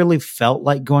I've never really felt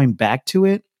like going back to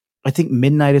it. I think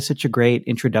Midnight is such a great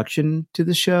introduction to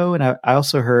the show. And I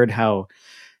also heard how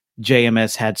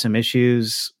JMS had some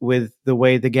issues with the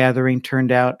way The Gathering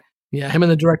turned out. Yeah, him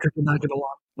and the director did not get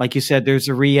along. Like you said, there's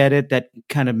a re-edit that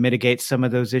kind of mitigates some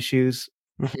of those issues.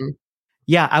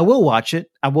 Yeah, I will watch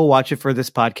it. I will watch it for this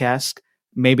podcast.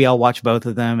 Maybe I'll watch both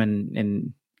of them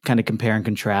and kind of compare and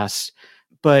contrast.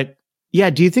 But yeah,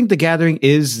 do you think The Gathering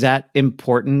is that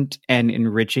important and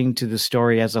enriching to the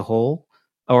story as a whole?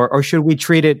 Or should we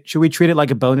treat it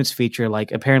like a bonus feature?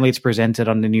 Like apparently it's presented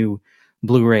on the new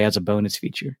Blu-ray as a bonus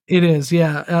feature. It is,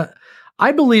 yeah.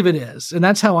 I believe it is. And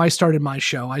that's how I started my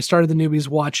show. I started the newbies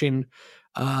watching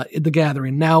The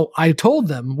Gathering. Now, I told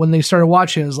them when they started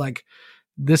watching, I was like,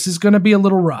 this is going to be a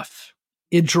little rough.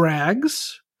 It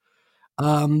drags.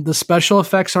 The special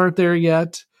effects aren't there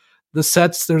yet. The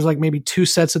sets, there's like maybe 2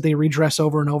 sets that they redress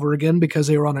over and over again because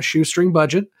they were on a shoestring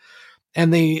budget.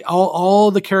 And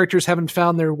all the characters haven't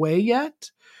found their way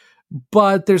yet.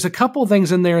 But there's a couple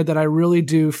things in there that I really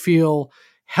do feel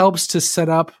helps to set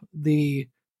up the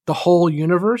whole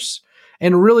universe.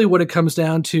 And really what it comes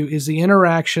down to is the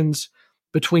interactions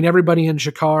between everybody in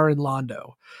G'Kar and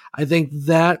Londo. I think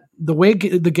that the way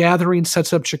the Gathering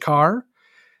sets up G'Kar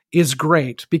is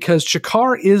great because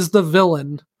G'Kar is the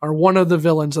villain or one of the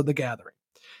villains of the Gathering.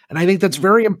 And I think that's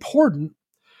very important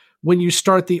when you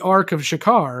start the arc of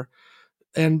G'Kar.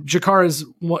 And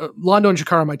Londo and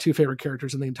G'Kar are my 2 favorite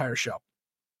characters in the entire show.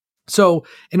 So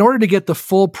in order to get the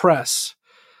full press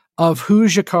of who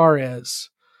G'Kar is,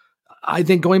 I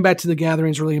think going back to the Gathering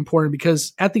is really important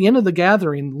because at the end of the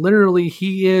Gathering, literally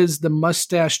he is the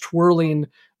mustache twirling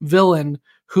villain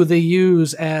who they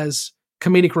use as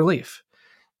comedic relief.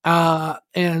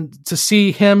 And to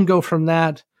see him go from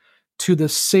that to the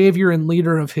savior and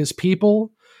leader of his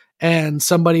people and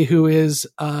somebody who is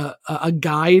a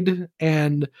guide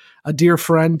and a dear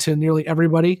friend to nearly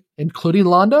everybody, including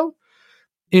Londo,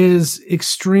 is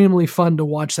extremely fun to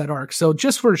watch that arc. So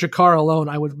just for G'Kar alone,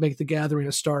 I would make the Gathering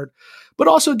a start. But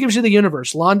also it gives you the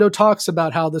universe. Londo talks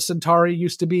about how the Centauri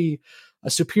used to be a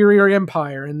superior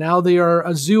empire, and now they are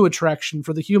a zoo attraction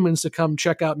for the humans to come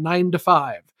check out 9 to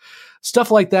 5.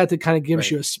 Stuff like that kind of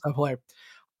gives you a play.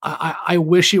 I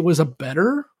wish it was a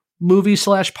better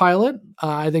movie/pilot.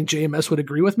 I think JMS would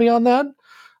agree with me on that.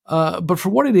 But for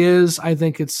what it is, I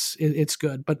think it's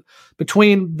good. But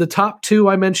between the top 2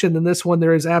 I mentioned and this one,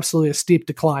 there is absolutely a steep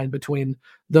decline between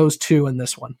those 2 and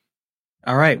this one.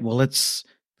 All right. Well, let's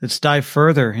dive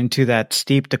further into that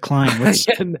steep decline.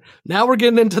 Now we're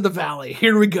getting into the valley.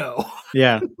 Here we go.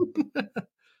 Yeah.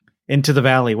 Into the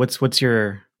valley. What's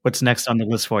next on the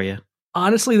list for you?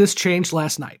 Honestly, this changed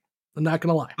last night. I'm not going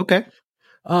to lie. Okay.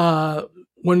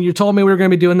 When you told me we were going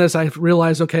to be doing this, I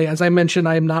realized, okay, as I mentioned,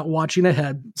 I am not watching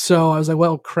ahead. So I was like,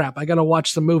 well, crap, I got to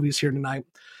watch some movies here tonight.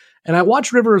 And I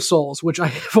watched River of Souls, which I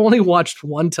have only watched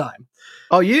one time.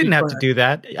 Oh, you didn't have to do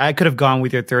that. I could have gone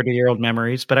with your 30-year-old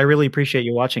memories, but I really appreciate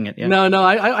you watching it. Yeah. No,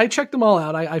 I checked them all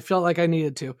out. I felt like I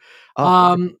needed to.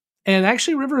 And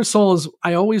actually, River of Souls,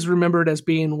 I always remembered as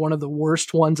being one of the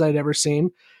worst ones I'd ever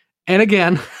seen. And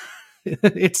again,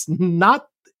 it's not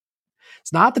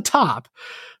the top,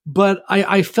 but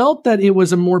I felt that it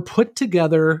was a more put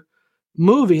together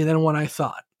movie than what I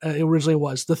thought it originally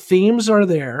was. The themes are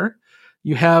there.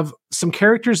 You have some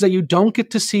characters that you don't get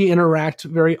to see interact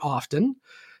very often,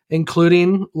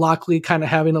 including Lockley kind of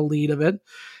having a lead of it.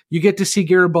 You get to see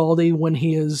Garibaldi when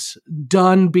he is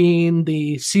done being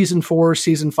the season 4,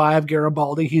 season 5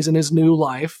 Garibaldi. He's in his new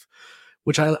life,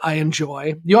 which I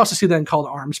enjoy. You also see that in Call to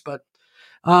Arms, but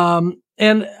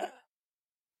and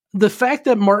the fact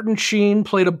that Martin Sheen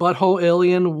played a butthole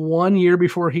alien 1 year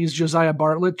before he's Josiah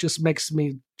Bartlett just makes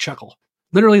me chuckle.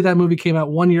 Literally, that movie came out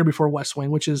 1 year before West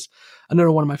Wing, which is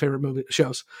another one of my favorite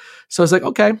shows. So I was like,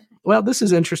 okay, well, this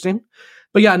is interesting.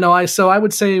 But yeah, no, I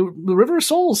would say The River of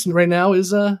Souls right now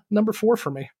is number 4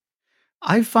 for me.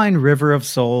 I find River of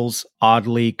Souls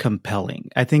oddly compelling.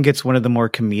 I think it's one of the more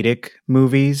comedic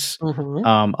movies.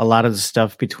 Mm-hmm. A lot of the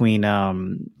stuff between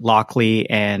Lockley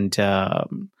and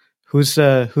who's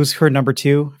her number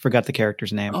 2? Forgot the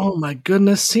character's name. Oh my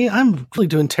goodness! See, I'm really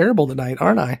doing terrible tonight,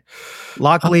 aren't I?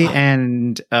 Lockley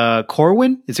and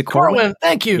Corwin. Is it Corwin? Corwin.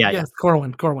 Thank you. Yeah, yes,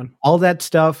 Corwin. Corwin. All that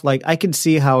stuff. Like, I can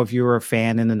see how if you were a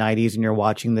fan in the 90s and you're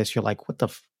watching this, you're like, what the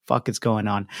fuck is going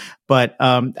on? But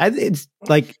it's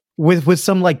like with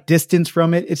some like distance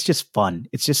from it, it's just fun.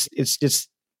 It's just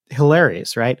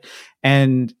hilarious, right?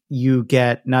 And you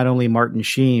get not only Martin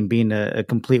Sheen being a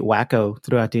complete wacko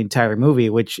throughout the entire movie,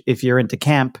 which if you're into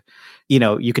camp,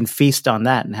 you can feast on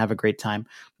that and have a great time.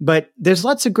 But there's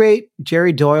lots of great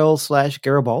Jerry Doyle /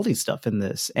 Garibaldi stuff in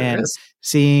this. And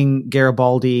seeing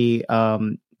Garibaldi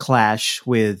clash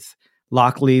with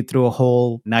Lockley through a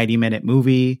whole 90-minute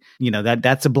movie,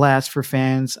 that's a blast for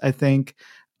fans, I think.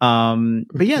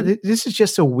 But yeah, this is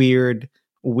just a weird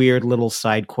little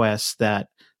side quest that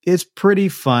is pretty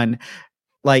fun.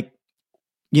 Like,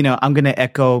 I'm going to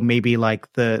echo maybe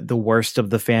like the worst of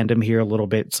the fandom here a little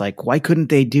bit. It's like, why couldn't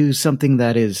they do something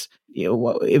that is,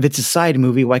 if it's a side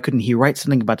movie, why couldn't he write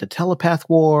something about the telepath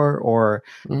war or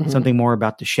something more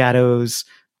about the shadows?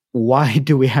 Why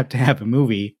do we have to have a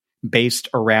movie based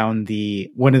around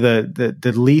one of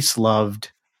the least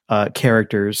loved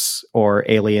characters or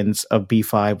aliens of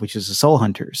B5, which is the Soul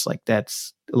Hunters? Like,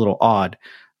 that's a little odd,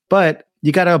 but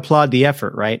you got to applaud the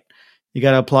effort, right? You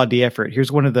got to applaud the effort.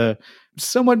 Here's one of the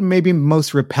somewhat maybe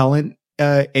most repellent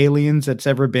aliens that's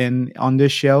ever been on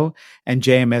this show. And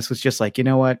JMS was just like, you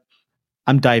know what?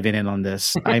 I'm diving in on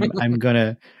this. I'm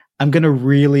gonna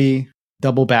really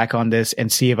double back on this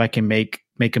and see if I can make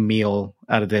a meal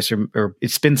out of this or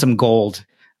spin some gold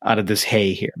out of this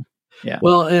hay here. Yeah.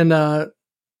 Well, and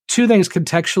two things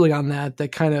contextually on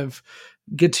that kind of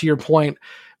get to your point.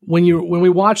 When we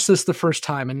watched this the first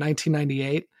time in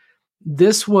 1998,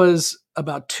 this was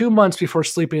about 2 months before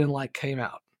Sleeping in Light came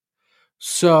out.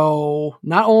 So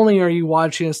not only are you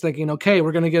watching this thinking, okay,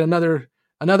 we're going to get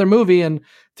another movie, and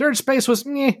Third Space was,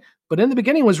 but in the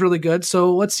beginning was really good.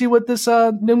 So let's see what this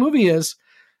new movie is.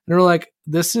 And we're like,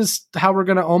 this is how we're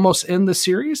going to almost end the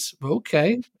series.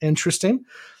 Okay, interesting.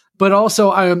 But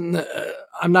also, I'm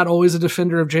not always a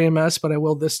defender of JMS, but I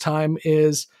will this time.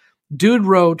 Is dude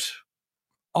wrote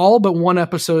all but one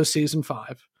episode of season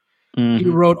 5. Mm-hmm. He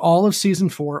wrote all of season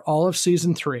 4, all of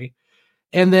season 3.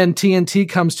 And then TNT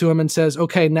comes to him and says,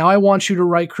 okay, now I want you to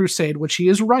write Crusade, which he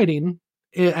is writing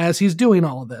as he's doing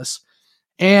all of this.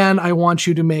 And I want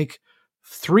you to make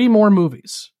 3 more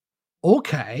movies.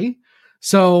 Okay.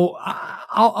 So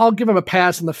I'll give him a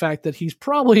pass on the fact that he's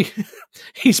probably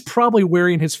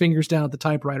wearing his fingers down at the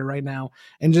typewriter right now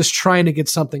and just trying to get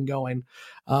something going,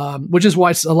 which is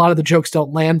why a lot of the jokes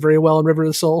don't land very well in River of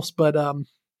the Souls. But what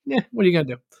are you going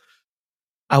to do?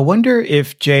 I wonder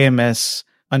if JMS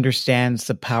understands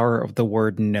the power of the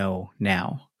word no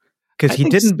now, because he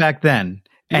didn't back then.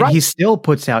 And he still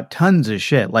puts out tons of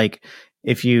shit. Like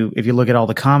if you look at all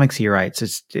the comics he writes,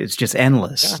 it's just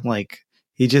endless. Yeah. Like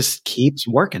he just keeps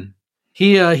working.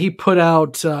 He put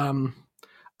out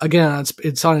again,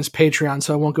 it's on his Patreon,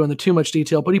 so I won't go into too much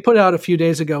detail, but he put out a few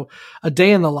days ago a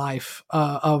day in the life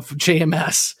of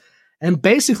JMS. And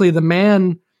basically the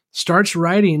man starts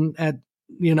writing at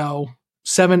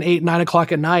 7, 8, 9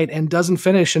 o'clock at night and doesn't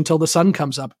finish until the sun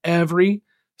comes up every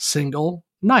single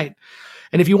night.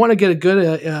 And if you want to get a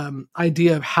good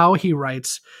idea of how he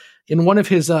writes, in one of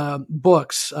his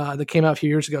books that came out a few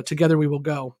years ago, Together We Will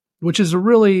Go, which is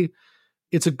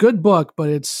it's a good book, but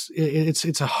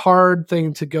it's a hard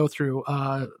thing to go through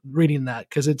reading that,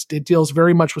 because it deals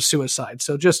very much with suicide.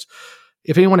 So just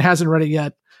if anyone hasn't read it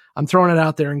yet, I'm throwing it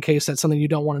out there in case that's something you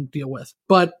don't want to deal with.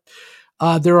 But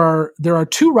there are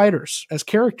 2 writers as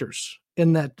characters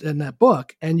in that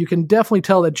book, and you can definitely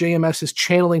tell that JMS is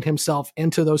channeling himself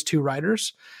into those 2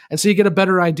 writers, and so you get a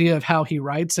better idea of how he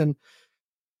writes. And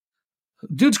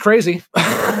dude's crazy.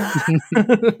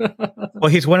 Well,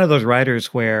 he's one of those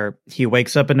writers where he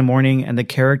wakes up in the morning and the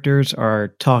characters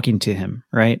are talking to him,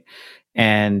 right?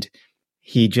 And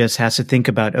he just has to think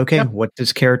about, okay, What's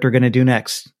this character going to do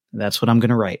next? That's what I'm going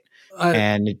to write,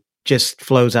 and it just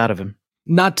flows out of him.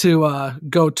 Not to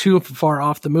go too far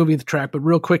off the movie track, but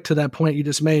real quick to that point you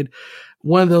just made,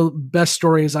 one of the best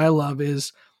stories I love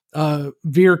is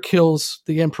Vir kills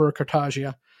the Emperor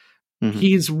Cartagia. Mm-hmm.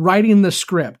 He's writing the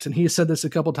script, and he said this a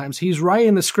couple times. He's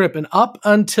writing the script, and up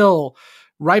until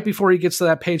right before he gets to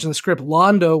that page in the script,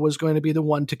 Londo was going to be the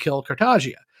one to kill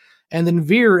Cartagia. And then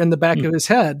Vir, in the back of his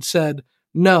head, said,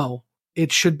 no,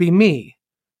 it should be me.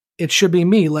 It should be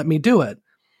me. Let me do it.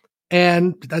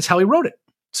 And that's how he wrote it.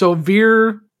 So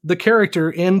Vir, the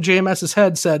character in JMS's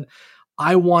head, said,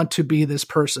 I want to be this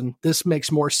person. This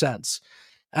makes more sense.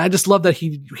 And I just love that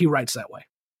he writes that way.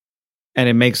 And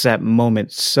it makes that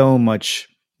moment so much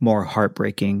more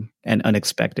heartbreaking and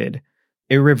unexpected.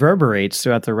 It reverberates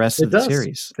throughout the rest of the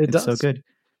series. It's so good.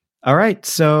 All right.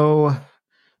 So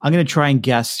I'm going to try and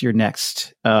guess your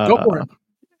next Go for it.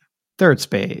 Third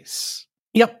Space.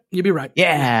 Yep. You'd be right.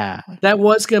 Yeah. That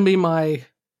was going to be my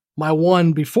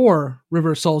one before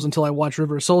River of Souls until I watched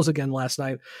River of Souls again last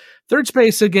night. Third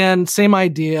Space again, same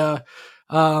idea.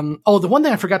 The one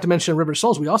thing I forgot to mention in River of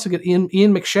Souls, we also get Ian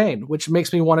McShane, which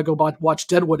makes me want to go watch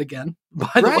Deadwood again. By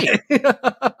the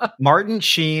way, Martin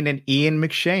Sheen and Ian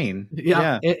McShane,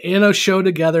 in a show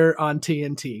together on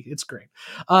TNT. It's great.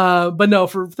 But no,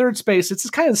 for Third Space, it's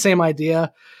kind of the same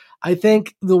idea. I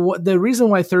think the reason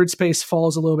why Third Space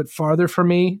falls a little bit farther for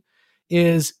me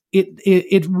is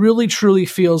it really truly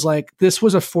feels like this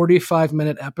was a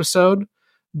 45-minute episode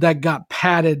that got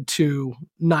padded to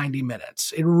 90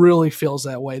 minutes. It really feels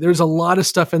that way. There's a lot of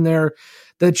stuff in there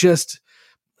that just,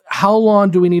 how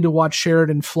long do we need to watch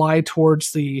Sheridan fly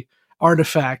towards the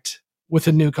artifact with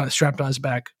a nuke strapped on his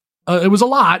back? It was a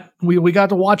lot. We got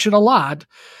to watch it a lot.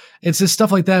 It's just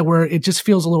stuff like that where it just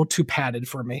feels a little too padded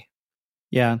for me.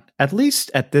 Yeah. At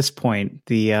least at this point,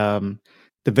 the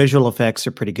visual effects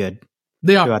are pretty good.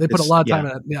 They are. They put a lot of time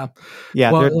in it. Yeah.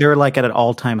 Yeah. Well, they're like at an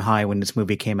all-time high when this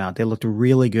movie came out. They looked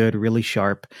really good, really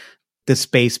sharp. The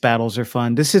space battles are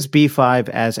fun. This is B5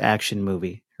 as action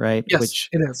movie, right? Yes,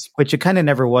 it is. Which it kind of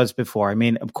never was before. I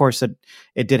mean, of course,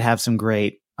 it did have some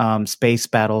great space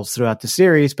battles throughout the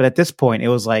series, but at this point, it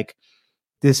was like,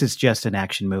 this is just an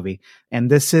action movie. And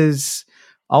this is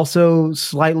also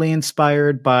slightly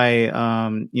inspired by,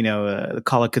 the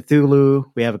Call of Cthulhu.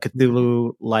 We have a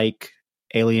Cthulhu-like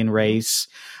alien race.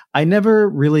 I never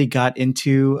really got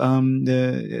into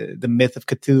the myth of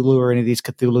Cthulhu or any of these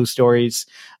Cthulhu stories.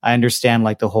 I understand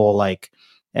like the whole like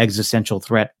existential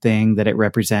threat thing that it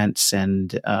represents and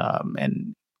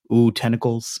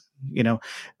tentacles,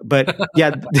 but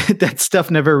yeah, that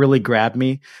stuff never really grabbed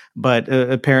me. But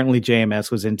apparently JMS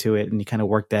was into it and he kind of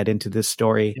worked that into this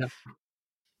story.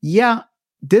 Yeah,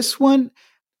 this one.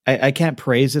 I can't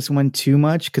praise this one too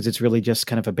much because it's really just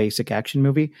kind of a basic action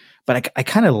movie, but I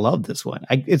kind of love this one.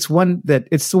 It's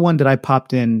the one that I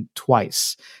popped in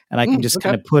twice and I can just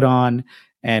kind of put on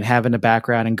and have in the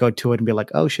background and go to it and be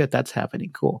like, oh shit, that's happening.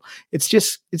 Cool. It's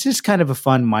just kind of a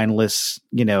fun, mindless,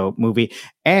 movie.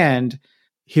 And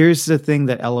here's the thing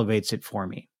that elevates it for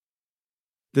me.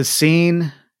 The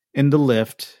scene in the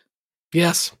lift.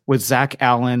 Yes. With Zach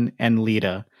Allen and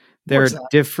Lita. There are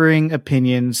differing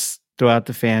opinions throughout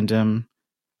the fandom.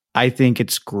 I think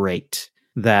it's great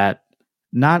that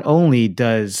not only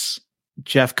does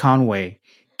Jeff Conway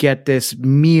get this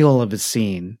meal of a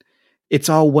scene, it's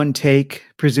all one take,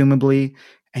 presumably,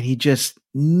 and he just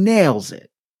nails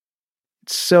it.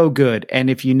 It's so good.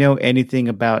 And if you know anything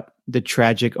about the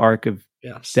tragic arc of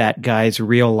that guy's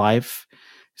real life,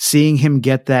 seeing him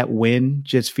get that win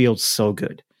just feels so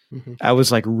good. Mm-hmm. I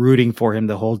was like rooting for him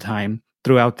the whole time.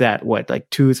 Throughout that,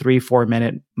 2, 3, 4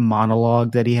 minute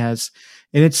monologue that he has.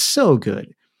 And it's so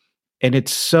good. And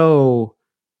it's so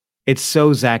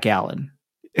Zach Allen.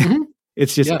 Mm-hmm.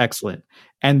 It's just excellent.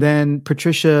 And then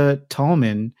Patricia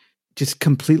Tallman just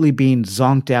completely being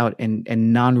zonked out and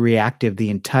non-reactive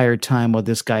the entire time while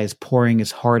this guy is pouring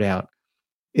his heart out.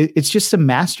 It's just a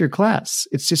master class.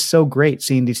 It's just so great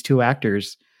seeing these two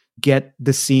actors get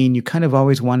the scene you kind of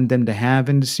always wanted them to have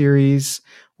in the series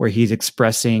where he's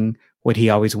expressing what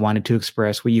he always wanted to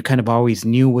express, what you kind of always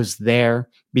knew was there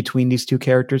between these two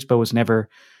characters, but was never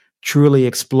truly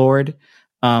explored.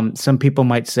 Some people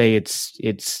might say it's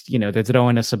they're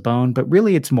throwing us a bone, but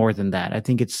really it's more than that. I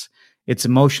think it's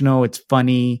emotional, it's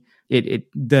funny.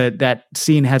 That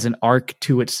scene has an arc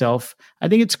to itself. I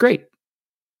think it's great.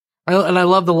 I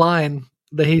love the line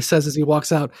that he says as he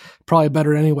walks out, probably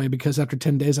better anyway, because after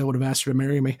 10 days, I would have asked her to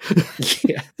marry me.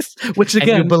 Yes. Which again,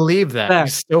 and you believe that.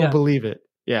 You still believe it.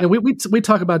 Yeah. And we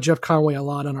talk about Jeff Conway a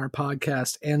lot on our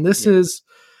podcast, and this is,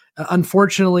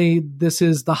 unfortunately, this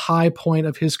is the high point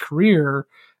of his career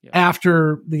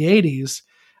after the 80s.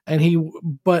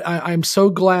 But I'm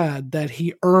so glad that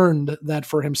he earned that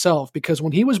for himself, because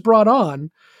when he was brought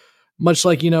on, much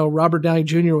like, Robert Downey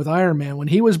Jr. with Iron Man, when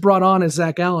he was brought on as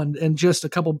Zach Allen in just a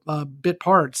couple bit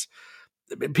parts,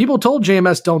 people told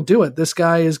JMS, don't do it. This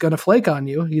guy is going to flake on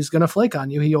you. He's going to flake on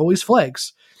you. He always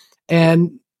flakes.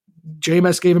 And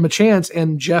JMS gave him a chance,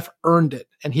 and Jeff earned it.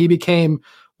 And he became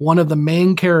one of the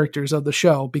main characters of the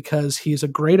show because he's a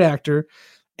great actor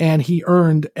and he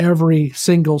earned every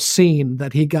single scene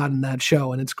that he got in that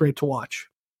show. And it's great to watch.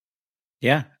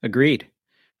 Yeah, agreed.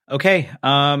 Okay.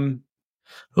 Oh,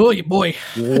 boy.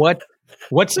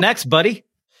 What's next, buddy?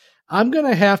 I'm going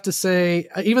to have to say,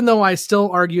 even though I still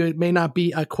argue it may not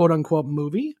be a quote unquote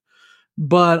movie,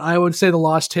 but I would say The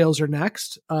Lost Tales are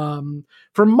next.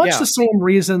 For much the same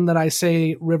reason that I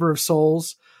say River of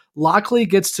Souls, Lockley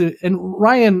gets to, and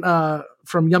Ryan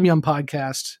from Yum Yum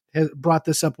Podcast has brought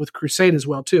this up with Crusade as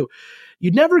well too.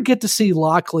 You never get to see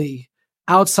Lockley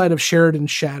outside of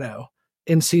Sheridan's Shadow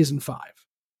in season 5.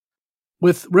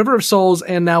 With River of Souls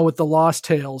and now with The Lost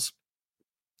Tales,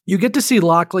 you get to see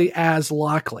Lockley as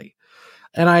Lockley.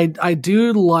 And I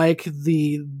do like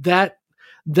that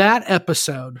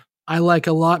episode. I like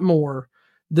a lot more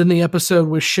than the episode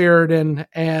with Sheridan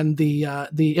and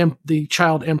the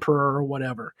Child Emperor or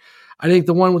whatever. I think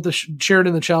the one with the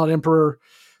Sheridan, the Child Emperor,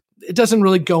 it doesn't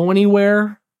really go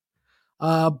anywhere.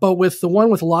 But with the one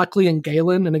with Lockley and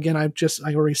Galen, and again, I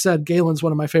already said Galen's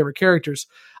one of my favorite characters.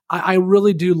 I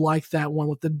really do like that one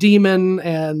with the demon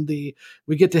and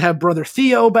we get to have Brother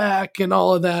Theo back and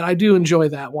all of that. I do enjoy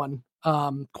that one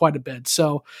quite a bit.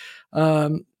 So,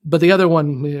 but the other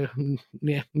one,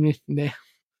 nah.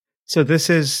 So this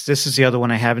is the other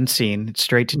one I haven't seen. It's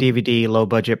straight to DVD, low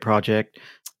budget project.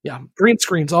 Yeah, green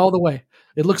screens all the way.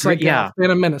 It looks like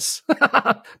Phantom Menace,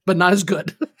 but not as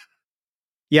good.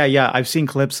 Yeah. I've seen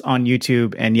clips on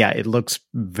YouTube, and yeah, it looks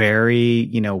very,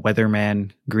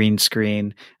 weatherman, green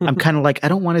screen. I'm kind of like, I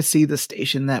don't want to see the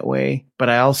station that way, but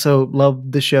I also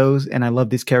love the shows and I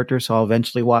love these characters, so I'll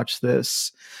eventually watch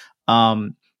this.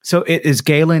 So it is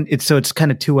Galen. It's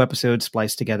kind of 2 episodes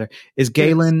spliced together. Is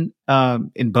Galen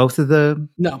in both of the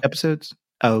episodes?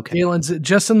 Oh, okay. Galen's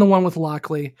just in the one with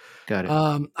Lockley. Got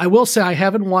it. I will say I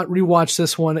haven't rewatched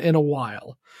this one in a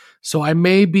while, so I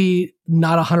may be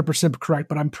not 100% correct,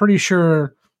 but I'm pretty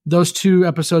sure those 2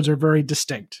 episodes are very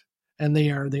distinct and they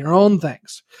are their own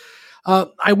things.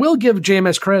 I will give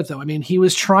JMS credit though. I mean, he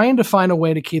was trying to find a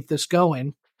way to keep this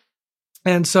going,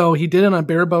 and so he did it on a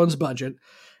bare bones budget.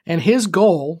 And his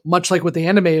goal, much like what the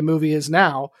animated movie is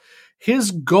now, his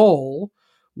goal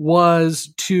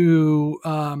was to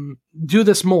do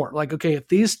this more. Like, okay, if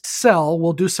these sell,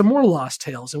 we'll do some more Lost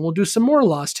Tales, and we'll do some more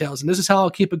Lost Tales, and this is how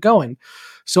I'll keep it going.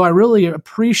 So I really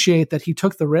appreciate that he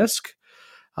took the risk.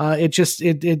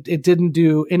 It didn't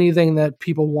do anything that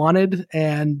people wanted,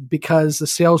 and because the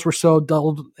sales were so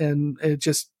dulled, and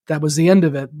that was the end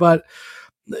of it. But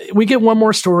we get one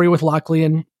more story with Lockley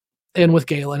and with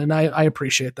Galen, and I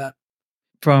appreciate that.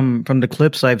 From the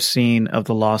clips I've seen of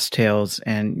the Lost Tales,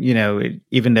 and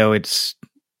even though it's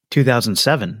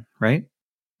 2007, right?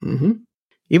 Mm-hmm.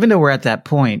 Even though we're at that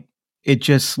point, it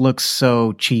just looks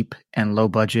so cheap and low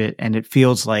budget, and it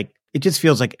just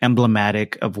feels like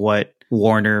emblematic of what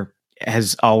Warner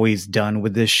has always done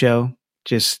with this show.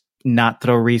 Just not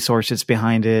throw resources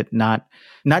behind it, not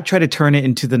try to turn it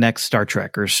into the next Star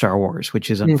Trek or Star Wars, which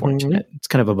is unfortunate. Mm-hmm. It's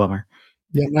kind of a bummer.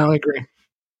 Yeah, no, I agree.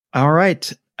 All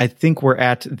right. I think we're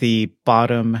at the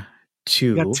bottom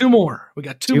 2. We got 2 more. We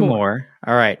got two more.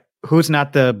 All right. Who's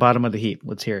not the bottom of the heap?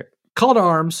 Let's hear it. Call to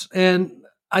Arms. And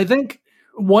I think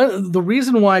the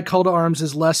reason why Call to Arms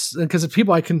is less, because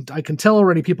people, I can tell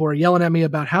already people are yelling at me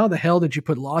about how the hell did you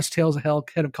put Lost Tales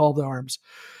ahead of Call to Arms?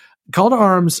 Call to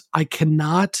Arms, I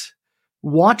cannot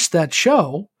watch that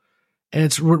show. And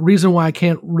it's reason why I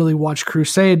can't really watch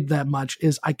Crusade that much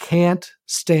is I can't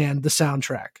stand the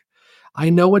soundtrack. I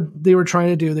know what they were trying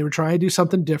to do. They were trying to do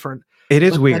something different. It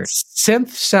is weird. That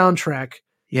synth soundtrack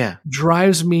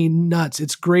drives me nuts.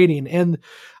 It's grating. And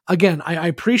again, I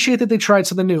appreciate that they tried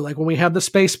something new. Like when we have the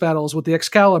space battles with the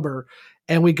Excalibur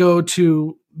and we go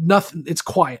to nothing, it's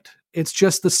quiet. It's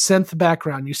just the synth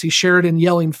background. You see Sheridan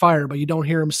yelling fire, but you don't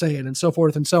hear him say it, and so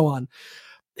forth and so on.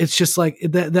 It's just like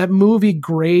that movie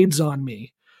grates on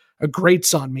me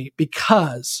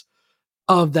because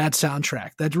of that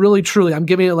soundtrack. That really, truly, I'm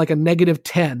giving it like a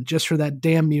 -10 just for that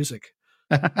damn music.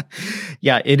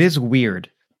 Yeah, it is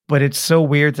weird, but it's so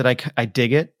weird that I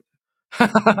dig it.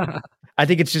 I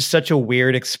think it's just such a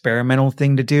weird experimental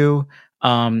thing to do.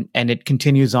 And it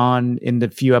continues on in the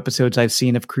few episodes I've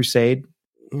seen of Crusade.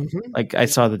 Mm-hmm. Like I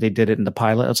saw that they did it in the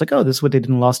pilot. I was like, oh, this is what they did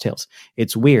in Lost Tales.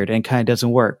 It's weird and kind of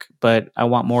doesn't work, but I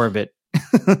want more of it.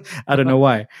 I don't know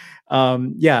why.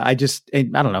 Yeah, I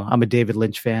don't know. I'm a David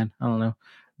Lynch fan. I don't know.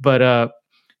 But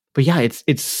yeah,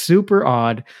 it's super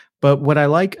odd. But what I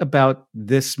like about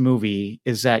this movie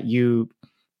is that you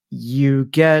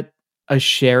get a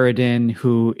Sheridan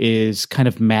who is kind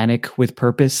of manic with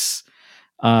purpose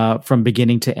from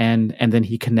beginning to end, and then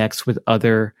he connects with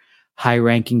other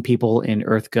high-ranking people in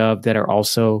EarthGov that are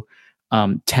also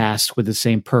tasked with the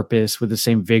same purpose, with the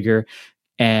same vigor,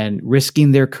 and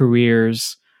risking their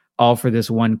careers all for this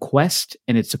one quest.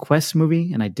 And it's a quest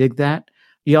movie, and I dig that.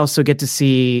 You also get to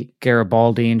see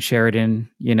Garibaldi and Sheridan,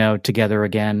 together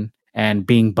again and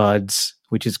being buds,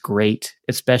 which is great,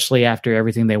 especially after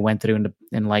everything they went through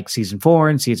in like season 4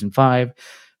 and season 5,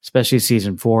 especially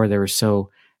season 4. They were so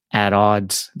at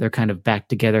odds. They're kind of back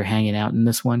together, hanging out in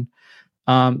this one.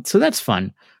 So that's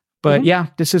fun. But yeah,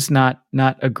 this is not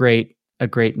a great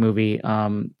movie.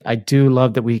 I do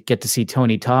love that we get to see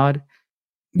Tony Todd.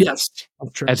 Yes,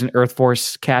 that's true. As an Earth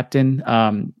Force captain.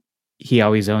 He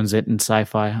always owns it in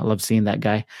sci-fi. I love seeing that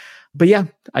guy. But yeah,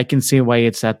 I can see why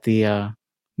it's at the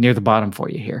near the bottom for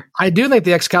you here. I do think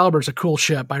the Excalibur is a cool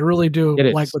ship. I really do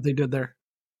like what they did there.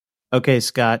 Okay,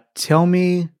 Scott, tell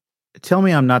me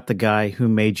I'm not the guy who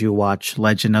made you watch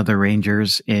Legend of the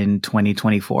Rangers in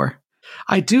 2024.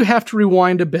 I do have to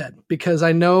rewind a bit because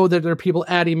I know that there are people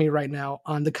adding me right now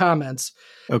on the comments.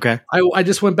 Okay. I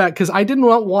just went back because I didn't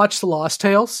watch The Lost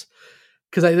Tales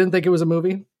because I didn't think it was a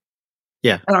movie.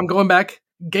 Yeah. And I'm going back.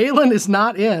 Galen is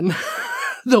not in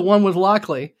the one with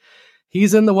Lockley.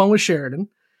 He's in the one with Sheridan.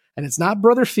 And it's not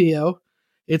Brother Theo.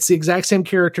 It's the exact same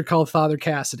character called Father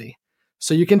Cassidy.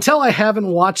 So you can tell I haven't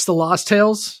watched The Lost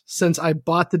Tales since I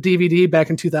bought the DVD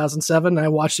back in 2007. And I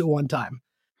watched it one time.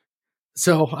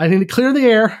 So I need to clear the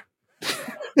air.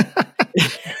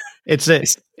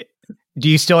 do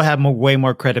you still have way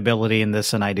more credibility in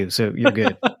this than I do? So you're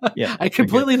good. Yeah, I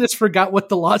completely just forgot what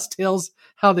the Lost Tales,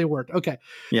 how they worked. Okay.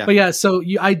 Yeah. But yeah, so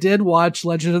I did watch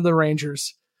Legend of the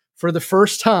Rangers for the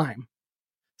first time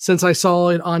since I saw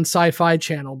it on Sci-Fi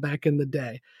Channel back in the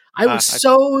day. I was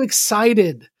so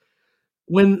excited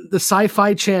when the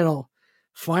Sci-Fi Channel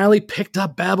finally picked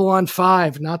up Babylon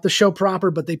 5, not the show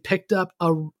proper, but they picked up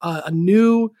a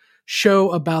new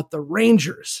show about the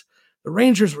Rangers. The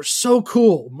Rangers were so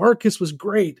cool. Marcus was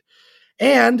great.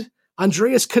 And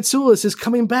Andreas Katsoulis is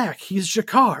coming back. He's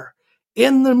Jakar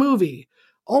in the movie.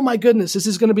 Oh my goodness, this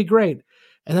is going to be great.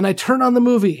 And then I turn on the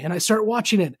movie and I start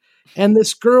watching it. And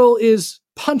this girl is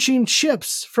punching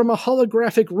chips from a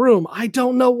holographic room. I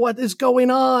don't know what is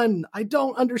going on. I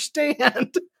don't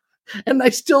understand. And I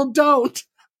still don't.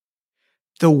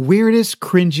 The weirdest,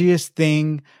 cringiest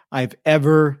thing I've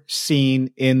ever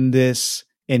seen in this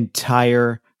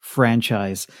entire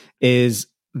franchise is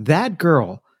that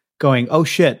girl going, oh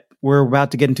shit, we're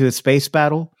about to get into a space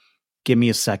battle. Give me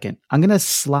a second. I'm going to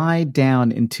slide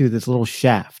down into this little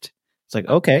shaft. It's like,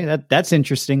 okay, that's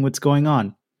interesting. What's going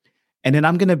on? And then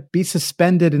I'm going to be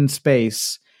suspended in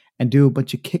space and do a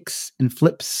bunch of kicks and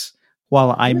flips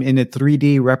while I'm in a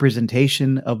 3D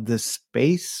representation of the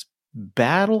space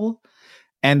battle.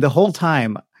 And the whole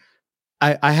time,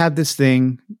 I have this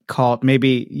thing called,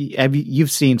 maybe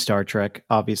you've seen Star Trek,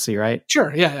 obviously, right?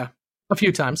 Sure, yeah, a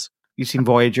few times. You've seen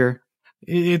Voyager?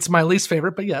 It's my least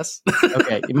favorite, but yes.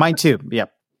 Okay, mine too.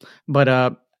 Yep.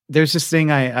 But there's this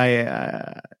thing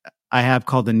I have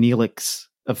called the Neelix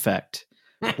effect,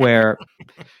 where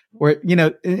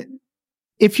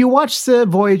if you watch the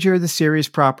Voyager, the series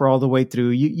proper all the way through,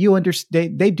 you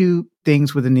understand they do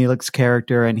things with the Neelix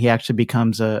character, and he actually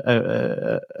becomes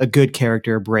a good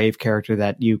character, a brave character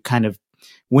that you kind of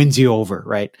wins you over,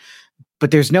 right? But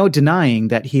there's no denying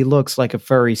that he looks like a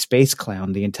furry space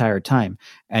clown the entire time,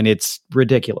 and it's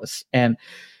ridiculous. And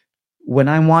when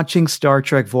I'm watching Star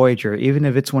Trek Voyager, even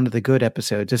if it's one of the good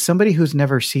episodes, as somebody who's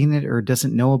never seen it or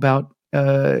doesn't know about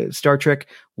Star Trek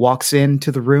walks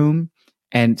into the room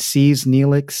and sees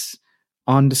Neelix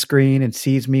on the screen and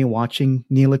sees me watching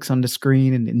Neelix on the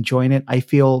screen and enjoying it, I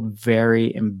feel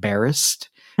very embarrassed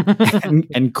and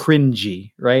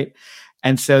cringy, right?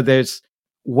 And so there's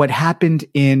what happened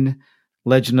in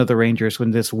Legend of the Rangers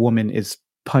when this woman is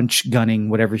punch gunning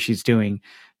whatever she's doing.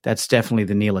 That's definitely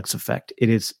the Neelix effect. It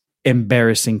is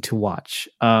embarrassing to watch.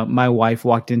 My wife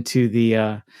walked into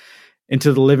the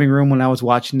living room when I was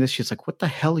watching this. She's like, "What the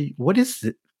hell? What is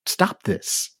it? Stop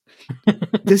this!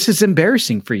 This is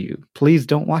embarrassing for you. Please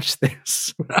don't watch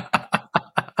this."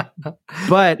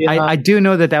 But yeah. I do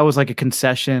know that was like a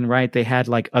concession, right? They had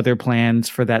like other plans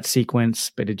for that sequence,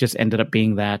 but it just ended up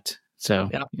being that. So,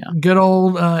 yeah. Good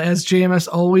old, as JMS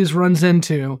always runs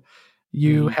into,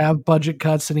 you have budget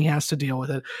cuts and he has to deal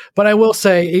with it. But I will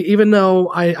say, even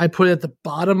though I put it at the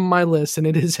bottom of my list, and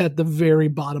it is at the very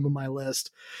bottom of my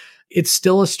list, it's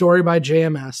still a story by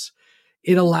JMS.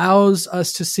 It allows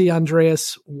us to see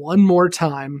Andreas one more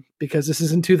time, because this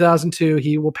is in 2002.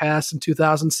 He will pass in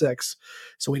 2006.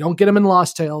 So we don't get him in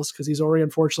Lost Tales because he's already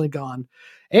unfortunately gone.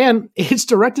 And it's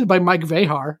directed by Mike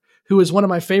Vehar, who is one of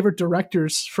my favorite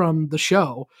directors from the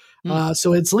show.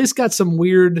 So it's at least got some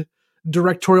weird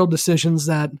directorial decisions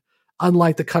that,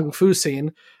 unlike the Kung Fu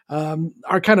scene,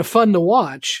 are kind of fun to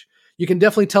watch. You can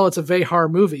definitely tell it's a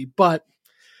Vehar movie. But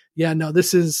yeah, no,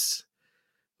 this is...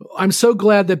 I'm so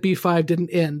glad that B5 didn't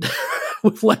end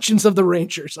with Legends of the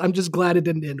Rangers. I'm just glad it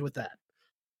didn't end with that.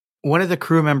 One of the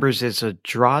crew members is a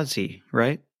Drazi,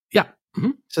 right? Yeah.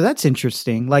 Mm-hmm. So that's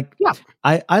interesting. Like, yeah.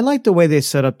 I like the way they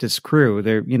set up this crew.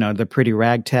 They're pretty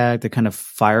ragtag. They're kind of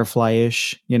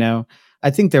Firefly-ish, I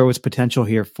think there was potential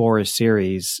here for a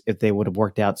series if they would have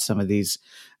worked out some of these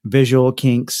visual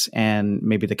kinks and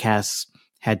maybe the cast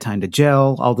had time to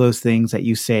gel, all those things that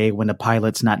you say when the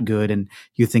pilot's not good and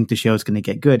you think the show's going to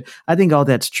get good. I think all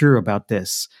that's true about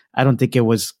this. I don't think it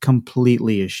was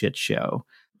completely a shit show.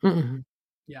 Mm-hmm.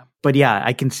 Yeah. But yeah,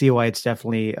 I can see why it's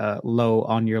definitely low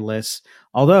on your list.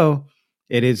 Although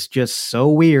it is just so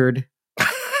weird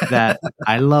that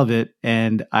I love it.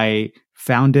 And I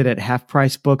found it at Half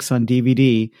Price Books on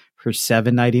DVD for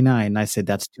 $7.99. I said,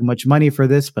 that's too much money for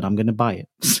this, but I'm going to buy it.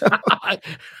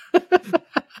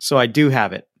 So I do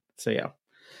have it. So yeah.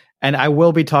 And I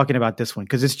will be talking about this one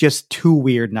because it's just too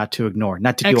weird not to ignore,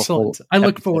 not to Excellent. do a whole I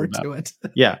look forward to it.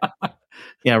 Yeah.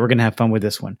 Yeah. We're going to have fun with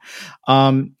this one.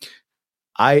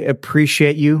 I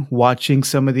appreciate you watching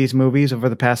some of these movies over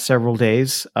the past several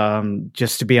days.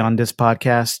 Just to be on this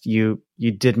podcast, you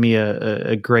did me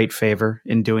a great favor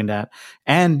in doing that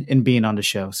and in being on the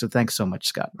show. So thanks so much,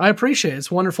 Scott. I appreciate it. It's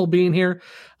wonderful being here.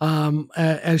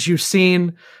 As you've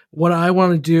seen, what I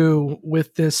want to do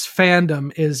with this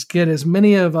fandom is get as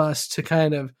many of us to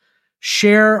kind of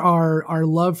share our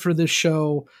love for this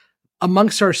show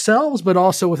amongst ourselves, but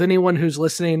also with anyone who's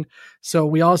listening. So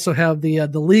we also have the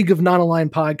League of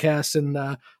Non-Aligned podcast, and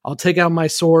I'll take out my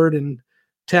sword and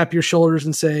tap your shoulders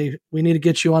and say, we need to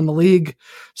get you on the league.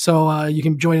 So you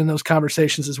can join in those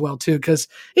conversations as well too, because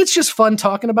it's just fun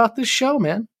talking about this show,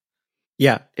 man.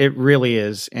 Yeah, it really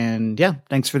is. And yeah,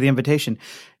 thanks for the invitation.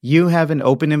 You have an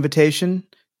open invitation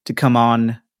to come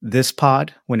on this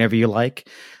pod whenever you like.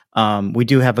 We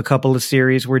do have a couple of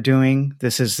series we're doing.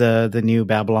 This is the new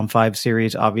Babylon 5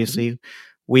 series, obviously.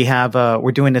 We have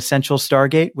we're doing Essential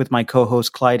Stargate with my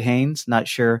co-host Clyde Haynes. Not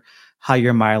sure how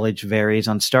your mileage varies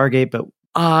on Stargate, but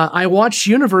I watched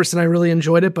Universe and I really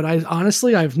enjoyed it, but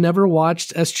I've never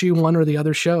watched SG1 or the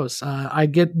other shows. I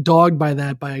get dogged by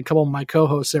that by a couple of my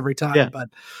co-hosts every time, but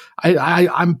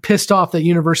I'm pissed off that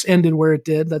Universe ended where it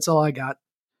did. That's all I got.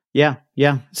 Yeah,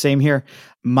 same here.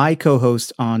 My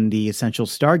co-host on the Essential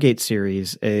Stargate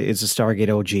series is a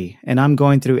Stargate OG, and I'm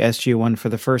going through SG1 for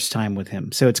the first time with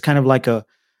him. So it's kind of like a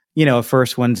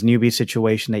first one's newbie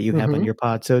situation that you have on your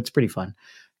pod. So it's pretty fun.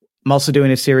 I'm also doing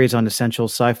a series on essential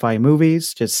sci-fi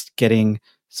movies, just getting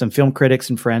some film critics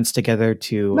and friends together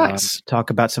to talk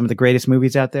about some of the greatest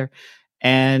movies out there.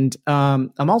 And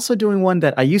I'm also doing one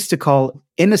that I used to call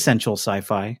Inessential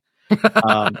Sci-Fi.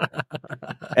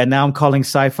 And now I'm calling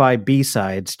Sci-Fi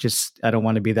B-Sides. Just, I don't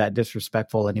want to be that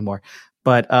disrespectful anymore.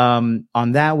 But on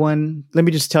that one, let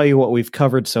me just tell you what we've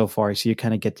covered so far so you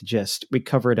kind of get the gist. We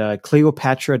covered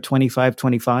Cleopatra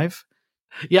 2525.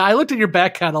 Yeah, I looked at your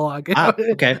back catalog.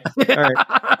 Okay. All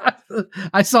right.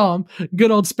 I saw them. Good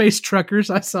old space truckers.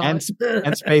 I saw and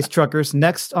space truckers.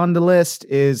 Next on the list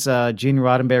is Gene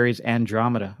Roddenberry's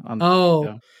Andromeda.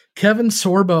 Kevin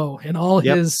Sorbo in all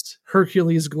his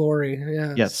Hercules glory.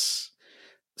 Yes.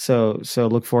 So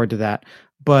look forward to that.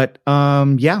 But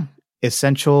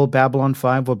Essential Babylon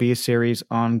 5 will be a series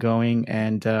ongoing,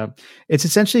 and it's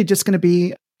essentially just going to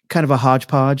be kind of a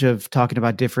hodgepodge of talking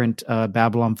about different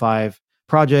Babylon 5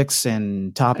 projects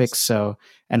and topics. Nice. So,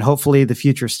 and hopefully the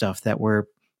future stuff that we're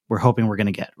hoping we're going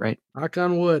to get, right? Knock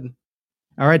on wood.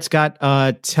 All right, Scott,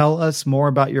 tell us more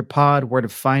about your pod, where to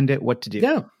find it, what to do.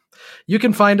 Yeah. You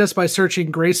can find us by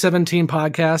searching Gray 17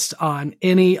 Podcast on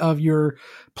any of your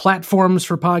platforms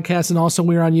for podcasts. And also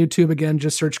we're on YouTube. Again,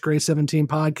 just search Gray 17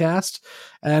 Podcast.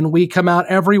 And we come out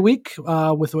every week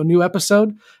with a new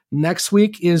episode. Next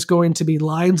week is going to be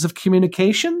Lines of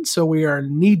Communication. So we are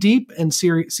knee deep in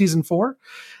season 4.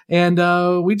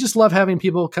 And we just love having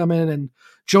people come in and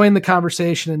join the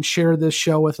conversation and share this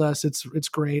show with us. It's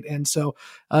great. And so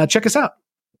check us out,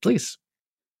 please.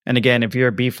 And again, if you're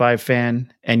a B5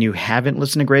 fan and you haven't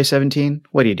listened to Gray 17,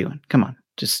 what are you doing? Come on,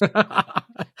 just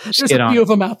there's a few of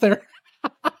them out there.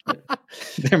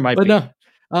 There might be. No,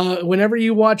 whenever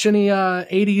you watch any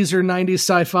 80s or 90s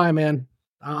sci-fi, man,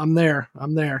 I'm there.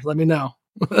 Let me know.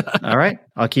 All right,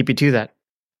 I'll keep you to that.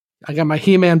 I got my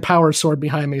He-Man power sword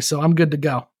behind me, so I'm good to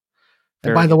go.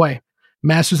 And by the way,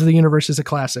 Masters of the Universe is a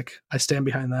classic. I stand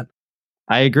behind that.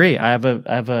 I agree. I have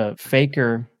a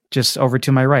faker just over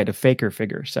to my right, a faker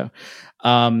figure. So,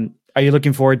 are you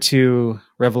looking forward to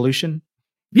Revolution?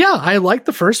 Yeah, I liked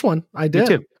the first one. I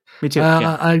did. Me too.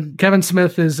 Kevin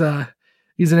Smith is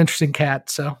he's an interesting cat,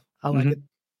 so I like it.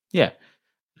 Yeah.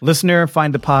 Listener,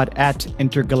 find the pod at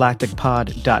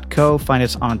intergalacticpod.co. Find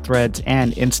us on Threads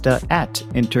and Insta at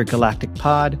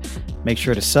intergalacticpod. Make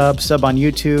sure to sub on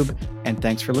YouTube, and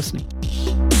thanks for listening.